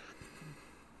formation.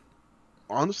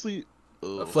 Honestly,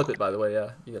 Flip it, by the way.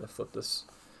 Yeah, you gotta flip this.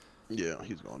 Yeah,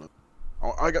 he's gone up.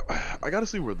 Oh, I gotta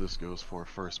see where this goes for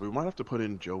first. We might have to put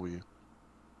in Joey.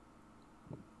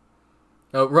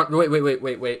 Oh, run!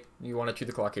 Wait! You want to chew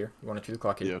the clock here? Yeah,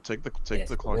 take the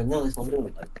clock. No, it's not doing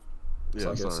it. Yeah,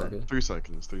 all good, sorry. good. 3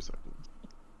 seconds. 3 seconds.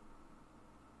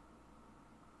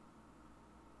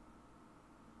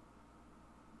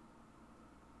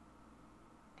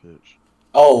 Pitch.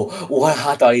 Oh, what?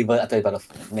 I thought you about to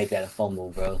make that a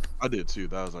fumble, bro. I did too.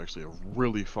 That was actually a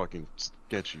really fucking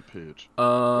sketchy pitch.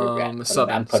 Sub.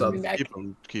 I'm putting him back.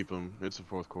 Keep him. It's the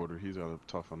 4th quarter. He's got to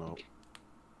toughen up.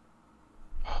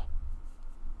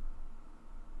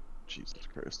 Jesus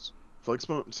Christ.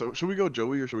 Flexbone. So should we go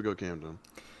Joey or should we go Camden?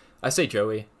 I say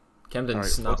Joey.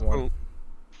 Camden's All right, not one.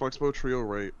 Flexbone trio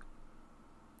right.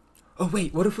 Oh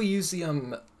wait, what if we use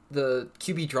the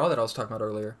QB draw that I was talking about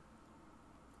earlier?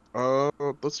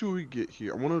 Let's see what we get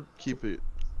here. I want to keep it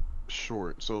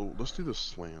short, so let's do the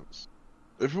slants.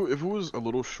 If it was a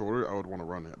little shorter, I would want to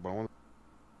run it, but I want to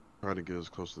try to get as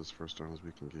close to this first down as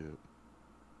we can get.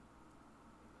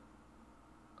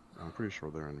 I'm pretty sure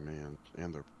they're in man,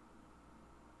 and they're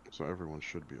so everyone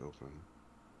should be open.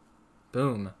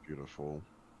 Boom. Beautiful.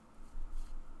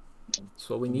 That's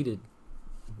what we needed.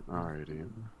 Alrighty.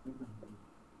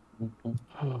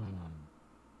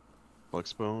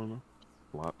 Flexbone,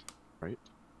 lot, right?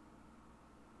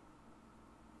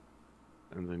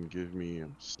 And then give me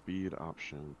speed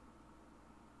option.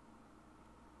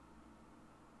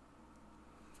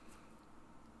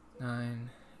 Nine,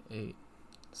 8,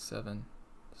 7,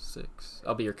 6.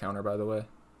 I'll be your counter, by the way.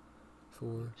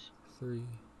 4, 3.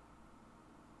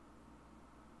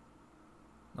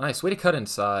 Nice. Way to cut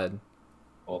inside.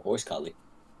 Oh, horse collie.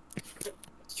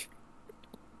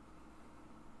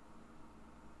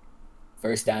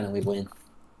 First down and we win.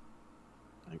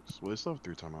 Thanks. Well, they still have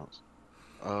 3 timeouts.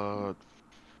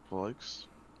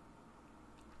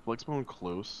 Flexbone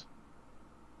close.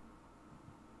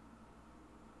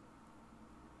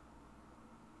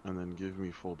 And then give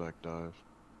me fullback dive.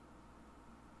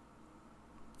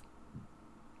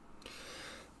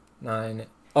 9.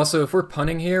 Also, if we're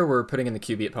punting here, we're putting in the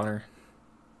QB at punter.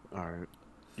 Alright.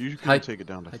 You can take it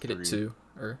down to I 3. could hit 2.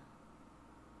 Or...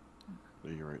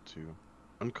 Yeah, you're right, 2.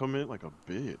 Uncommit like a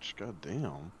bitch. God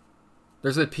damn.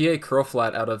 There's a PA curl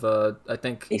flat out of, I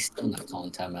think... They still not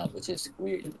calling timeout, which is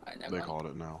weird. Right, They called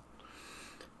it now.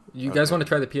 You guys want to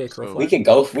try the PA curl So- flat? We can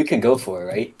go for it,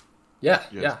 right? Yeah,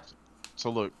 Yes. yeah. So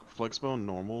look, Flexbone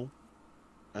normal,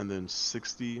 and then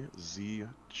 60 Z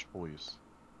choice.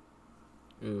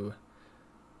 Ooh.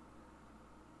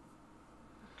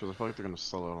 Because I feel like they're gonna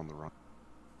sell out on the run.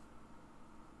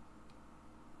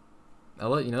 I'll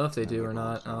let you know if they Yeah, do they're or going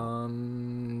not.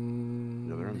 zone.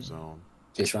 Yeah, they're in zone.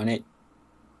 Just run it.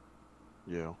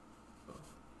 Yeah.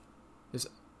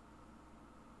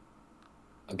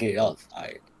 I'll get it off.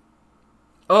 Alright.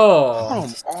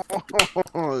 Oh! Come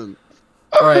on!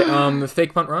 Alright,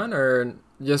 fake punt run or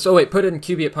just... Oh, wait, put in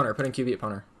QB at punter. Put in QB at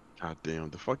punter. God damn,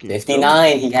 the fucking...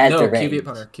 59, he had No, the QB range. at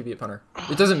punter. QB at punter.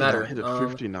 It doesn't matter. I hit a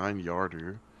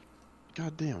 59-yarder.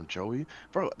 God damn, Joey.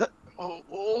 Bro, that...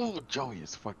 Oh, Joey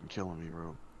is fucking killing me,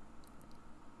 bro.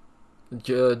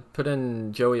 Put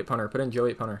in Joey at punter. Put in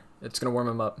Joey at punter. It's going to warm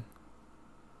him up.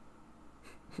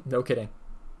 No kidding.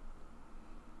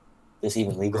 This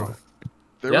even legal?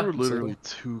 There Yeah, were it's literally legal.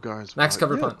 2 guys... Max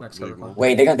cover yeah, punt. Max cover legal. punt.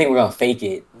 Wait, they're gonna think we're gonna fake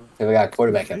it. So we got a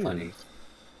quarterback at punter.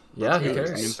 Yeah, who That means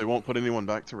cares? they won't put anyone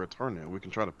back to return it. We can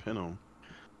try to pin them.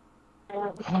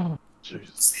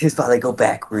 Jesus. He's about to go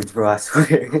backwards, bro. I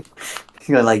swear. He's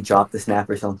gonna like drop the snap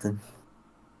or something.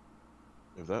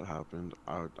 If that happened,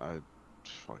 I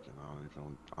fucking, I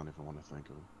don't even want to think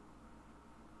of.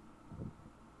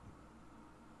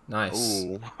 Nice.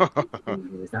 Oh.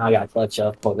 Now I got clutch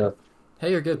up. Hold up. Hey,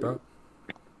 you're good, bro.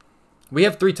 We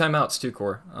have 3 timeouts too,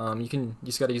 Core. You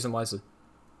just gotta use them wisely.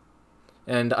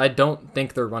 And I don't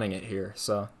think they're running it here,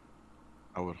 so...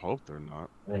 I would hope they're not.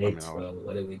 Right, bro.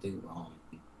 What did we do wrong?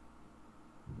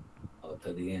 Oh,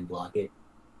 because he didn't block it.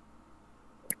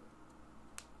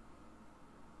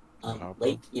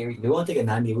 Lake Erie. We want to take a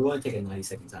 90. We want to take a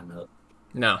 90-second timeout.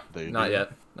 No, They not do?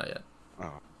 yet. Not yet.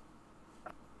 Oh.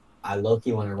 I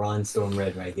low-key want to run Storm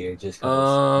Red right here. Just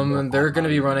 'cause They're gonna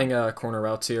be running corner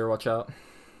routes here. Watch out.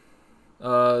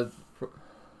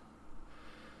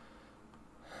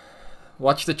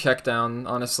 Watch the check down,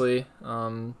 honestly.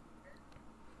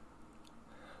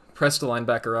 Press the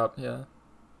linebacker up, yeah.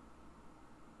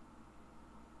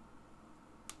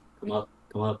 Come up.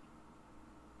 Come up.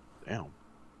 Damn.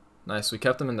 Nice, we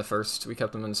kept them in the first. We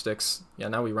kept them in sticks. Yeah,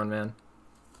 now we run man.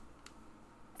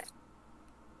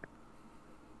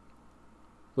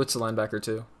 What's the linebacker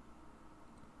too?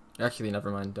 Actually,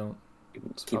 never mind, don't.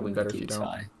 It's probably better if you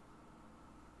don't.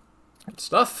 Good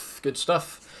stuff. Good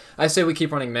stuff. I say we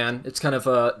keep running man. It's kind of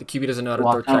the QB doesn't know how to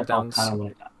throw checkdowns. I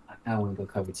kind of want to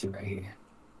go cover 2 right here.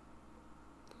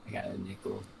 I got a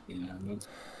nickel. You know what I mean?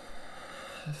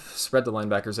 Spread the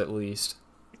linebackers at least.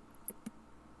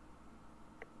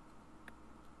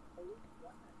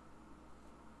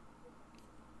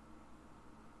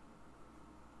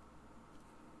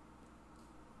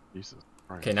 Jesus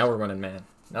Christ. Okay, now we're running man.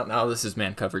 Now this is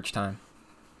man coverage time.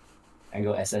 I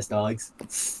go SS dogs.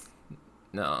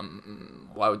 No,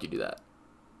 why would you do that?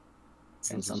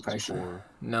 Send some pressure.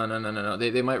 No.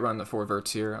 They might run the 4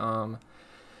 verts here.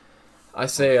 I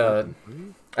say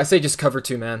just cover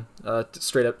 2 man,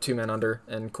 straight up 2 man under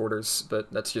and quarters,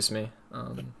 but that's just me. I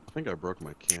think I broke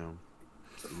my cam.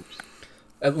 Oops.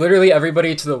 Literally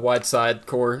everybody to the wide side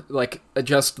core, like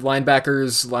adjust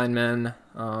linebackers, linemen,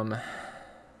 and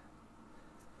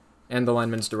the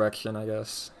lineman's direction, I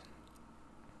guess.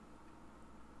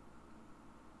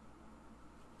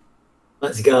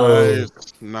 Let's go.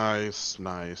 Nice.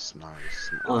 That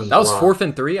was 4th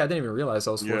and 3. I didn't even realize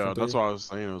that was 4th and 3. Yeah, that's what I was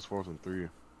saying. It was 4th and 3.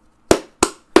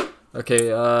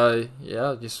 Okay.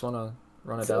 Yeah. Just wanna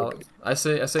run it out. I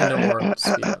say no more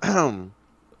speed up.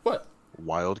 What?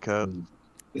 Wildcat.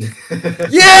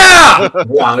 Yeah!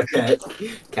 Wildcat.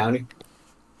 County.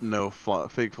 No,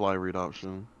 fake fly read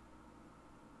option.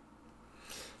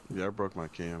 Yeah, I broke my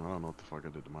cam. I don't know what the fuck I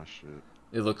did to my shit.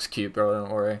 It looks cute, bro. Don't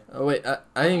worry. Oh wait, I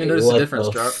didn't even notice the difference,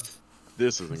 drop.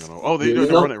 This isn't gonna. Oh, they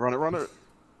run it.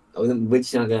 Oh, then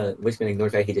which gonna ignore the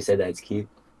fact he just said that it's cute.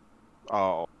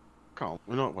 Oh, come on.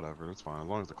 You know what? Whatever. It's fine as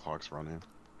long as the clock's running.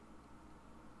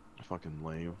 Fucking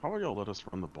lame. How about y'all let us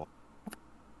run the ball?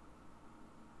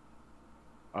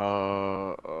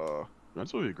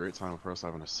 This would be a great time for us to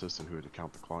have an assistant who would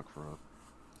count the clock for us.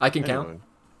 I can count.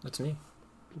 That's me.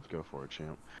 Let's go for it,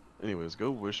 champ. Anyways,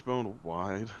 go wishbone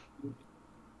wide.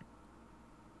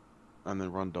 And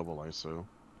then run double ISO.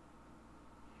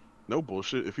 No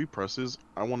bullshit. If he presses,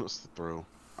 I want us to throw.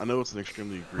 I know it's an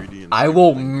extremely greedy and I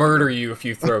will murder you if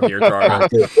you throw here,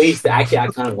 Jarvis. Please, actually, I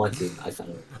kind of want to.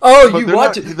 Oh, but you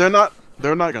want to?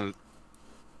 They're not gonna.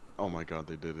 Oh my god,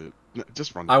 they did it.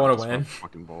 Just run. I want to win. win.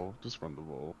 Fucking ball. Just run the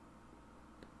ball.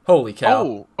 Holy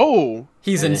cow! Oh!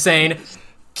 He's insane.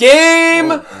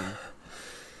 Game.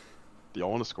 Do y'all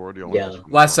want to score? Do y'all want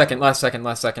to last second.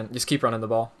 Just keep running the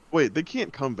ball. Wait, they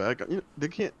can't come back. They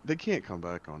can't come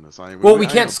back on this. We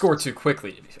can't score too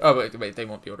quickly. Oh wait, they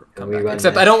won't be able to come back.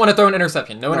 Except I don't want to throw an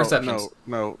interception. No interceptions.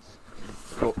 No.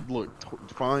 Go, look,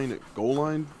 find goal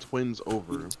line, twins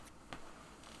over,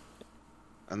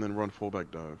 and then run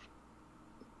fullback dive.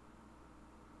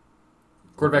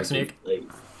 Quarterback sneak.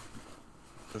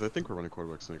 Because I think we're running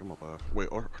quarterback sneak. I'm not laugh. Wait,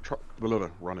 or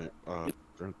run it.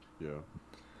 Yeah.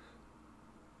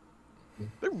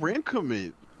 They ran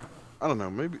commit. I don't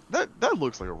know. Maybe that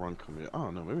looks like a run commit. I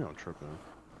don't know. Maybe I'm tripping.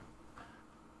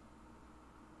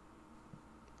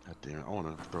 God damn it! I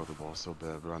want to throw the ball so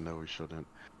bad, but I know we shouldn't.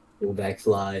 Fullback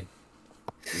slide.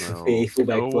 No.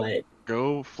 Fullback flat.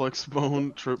 Go flex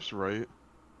bone trips right,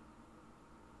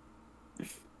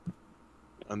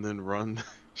 and then run.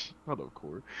 Shut up,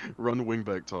 Cord. Run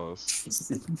wingback toss.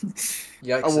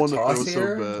 Yikes! I want to throw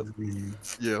here? so bad.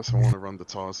 Yes, I want to run the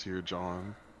toss here,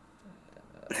 John.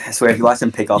 I swear, if you watch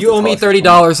him pick off, you owe me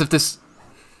 $30 if this.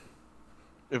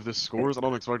 If this scores, I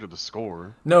don't expect it to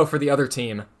score. No, for the other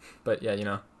team. But yeah, you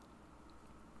know.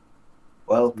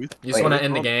 Well, you just want to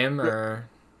end the game, or?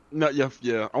 No,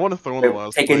 yeah. I want to throw on the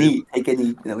last. Take a knee.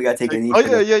 No, we gotta take a knee. Oh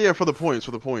yeah. For the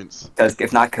points. Because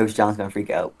if not, Coach John's gonna freak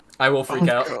out. I will freak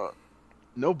out. God.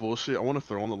 No bullshit. I want to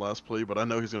throw on the last play, but I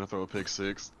know he's gonna throw a pick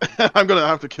six. I'm gonna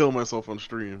have to kill myself on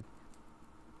stream.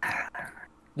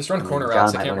 Just run corner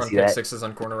routes. I can't run pick sixes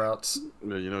on corner routes.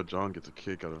 Yeah, you know John gets a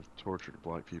kick out of tortured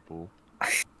black people.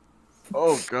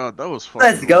 Oh god, that was fucking.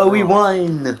 Let's go, we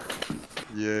won!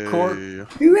 Yay!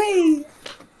 Hooray!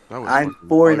 I'm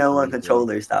 4-0 on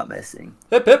controller. Stop messing.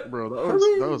 Hip hip. Bro,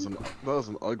 that was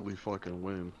an ugly fucking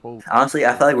win. Holy honestly, I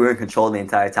felt like we were in control the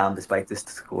entire time despite this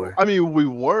score. I mean, we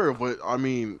were, but I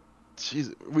mean,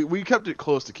 jeez, we kept it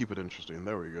close to keep it interesting.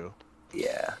 There we go.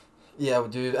 Yeah. Yeah,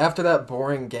 dude. After that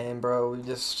boring game, bro, we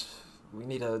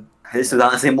need a. This was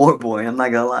honestly more boring. I'm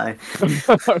not gonna lie.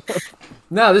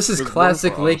 No, this is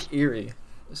classic Lake Erie.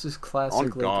 This is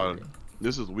classic Lake Erie.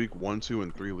 This is week 1, 2,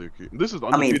 and 3 Lake Erie. This is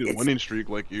undefeated winning streak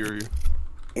Lake Erie.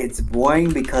 It's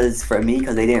boring because for me,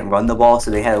 because they didn't run the ball,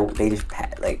 so they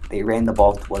ran the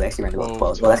ball. Well, they actually ran the ball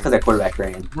 12. Well, that's because their quarterback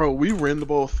ran. Bro, we ran the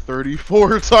ball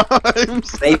 34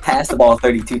 times. They passed the ball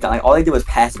 32 times. Like, all they did was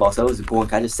pass the ball, so it was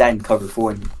boring. I just sat in cover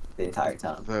 4 the entire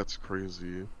time. That's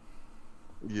crazy.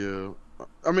 Yeah.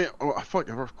 I mean, I feel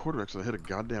like our quarterbacks hit a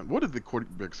goddamn. What did the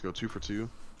quarterbacks go 2 for 2?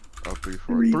 3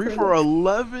 for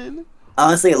 11.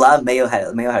 Honestly, a lot of Mayo had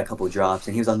a couple drops,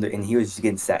 and he was just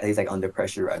getting sacked. He's like under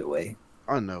pressure right away.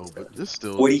 I know, but this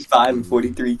still 45 and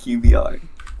 43 QBR.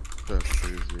 That's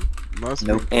crazy.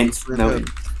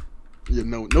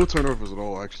 No turnovers at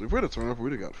all. Actually, if we had a turnover,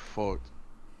 we'd have got fucked.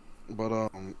 But yeah,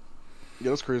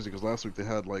 that's crazy because last week they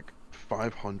had like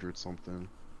 500 something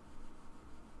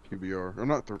QBR, or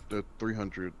not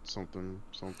 300 something.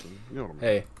 You know what I mean?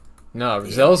 Hey, no,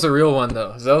 Zell's the real one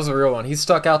though. Zell's the real one. He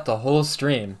stuck out the whole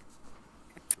stream.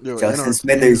 Yo, Justin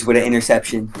Smithers with an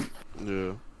interception.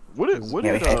 Yeah. What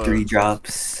did had 3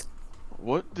 drops.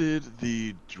 What did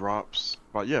the drops?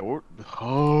 Yeah, what?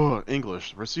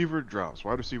 English receiver drops,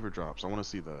 wide receiver drops. I want to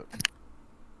see that.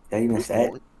 Did you miss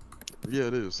that? Yeah,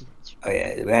 it is. Oh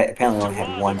yeah, we apparently only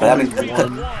had one, but I mean,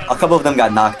 a couple of them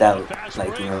got knocked out.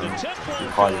 Like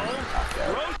Harden knocked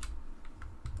out.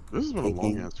 This has been a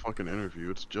long ass fucking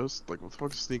interview. It's just like, what the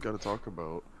fuck does Sneak got to talk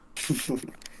about?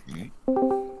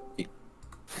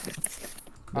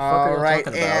 All right,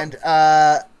 and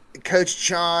Coach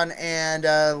John and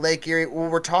Lake Erie. Well,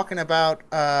 we're talking about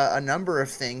a number of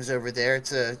things over there.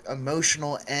 It's a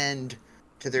emotional end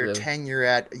to their tenure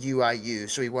at UIU,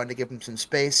 so we wanted to give them some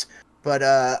space. But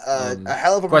a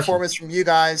hell of a performance from you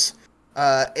guys,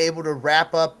 able to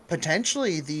wrap up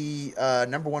potentially the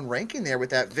 #1 ranking there with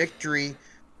that victory.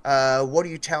 What are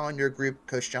you telling your group,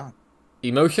 Coach John?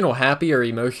 Emotional happy or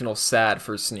emotional sad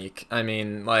for Sneak? I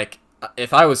mean, like,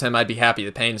 if I was him, I'd be happy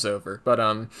the pain's over. But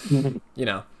you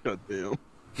know. God damn.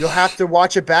 You'll have to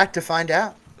watch it back to find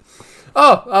out.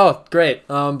 Oh, great.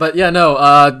 But yeah,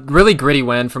 no, really gritty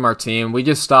win from our team. We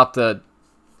just stopped the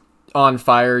on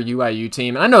fire UIU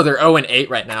team. And I know they're 0-8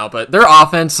 right now, but their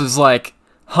offense is like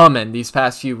humming these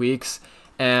past few weeks,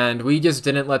 and we just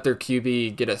didn't let their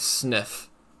QB get a sniff,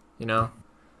 you know?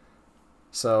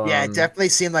 So yeah, it definitely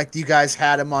seemed like you guys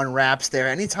had them on wraps there.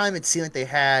 Anytime it seemed like they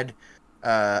had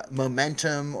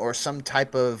momentum or some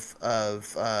type of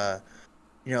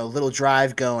little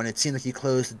drive going, it seemed like you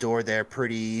closed the door there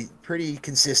pretty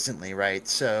consistently, right?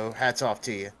 So hats off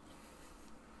to you.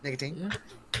 Nicotine?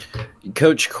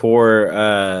 Coach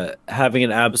Core having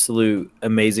an absolute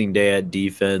amazing day at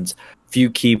defense. Few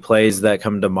key plays that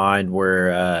come to mind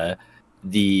were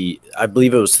I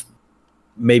believe it was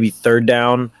maybe 3rd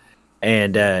down,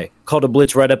 and called a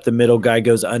blitz right up the middle. Guy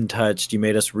goes untouched. You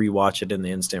made us rewatch it in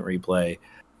the instant replay.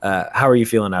 How are you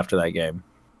feeling after that game?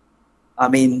 I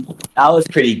mean, that was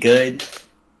pretty good.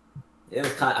 It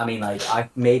was kind of, I mean, like, I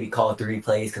maybe called 3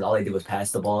 plays because all they did was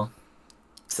pass the ball.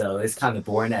 So it's kind of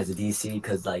boring as a DC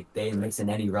because, like, they didn't mix in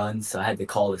any runs, so I had to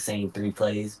call the same 3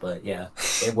 plays. But, yeah,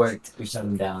 it worked. We shut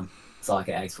them down. That's all I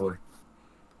could ask for.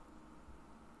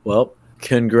 Well,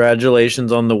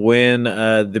 congratulations on the win,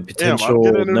 the potential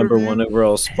 #1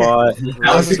 overall spot.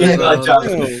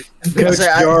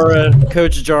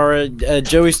 Coach Jara,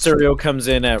 Joey Sturrill comes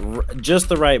in at just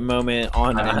the right moment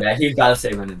on. He's got to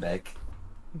say running back.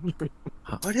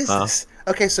 What is this?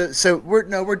 Okay, so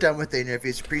we're done with the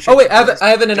interviews. Appreciate. Oh wait, I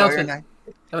have an announcement. I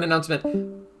have an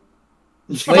announcement.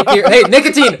 Hey,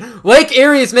 Nicotine! Lake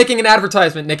Erie is making an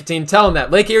advertisement. Nicotine, tell him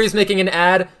that Lake Erie is making an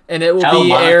ad, and it will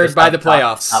be aired by the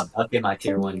playoffs. I'll get my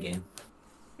tier 1 game.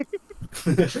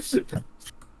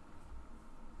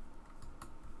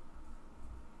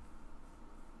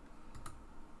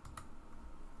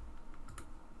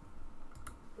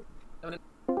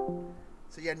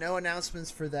 So yeah, no announcements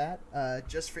for that.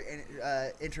 Just for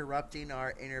interrupting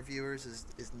our interviewers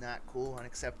is not cool,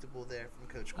 unacceptable there from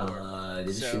Coach Core.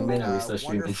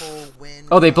 Wonderful win.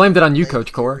 Oh, they blamed it on you,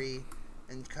 Coach Core.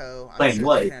 And co. I'm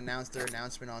sure they can announce their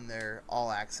announcement on their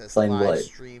All Access live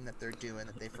stream that they're doing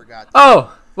that they forgot.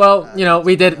 Oh, well,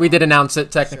 we did announce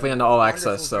it technically on the All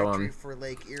Access. So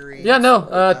yeah,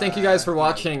 no. Thank you guys for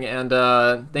watching, and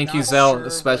thank you Zell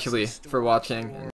especially for watching.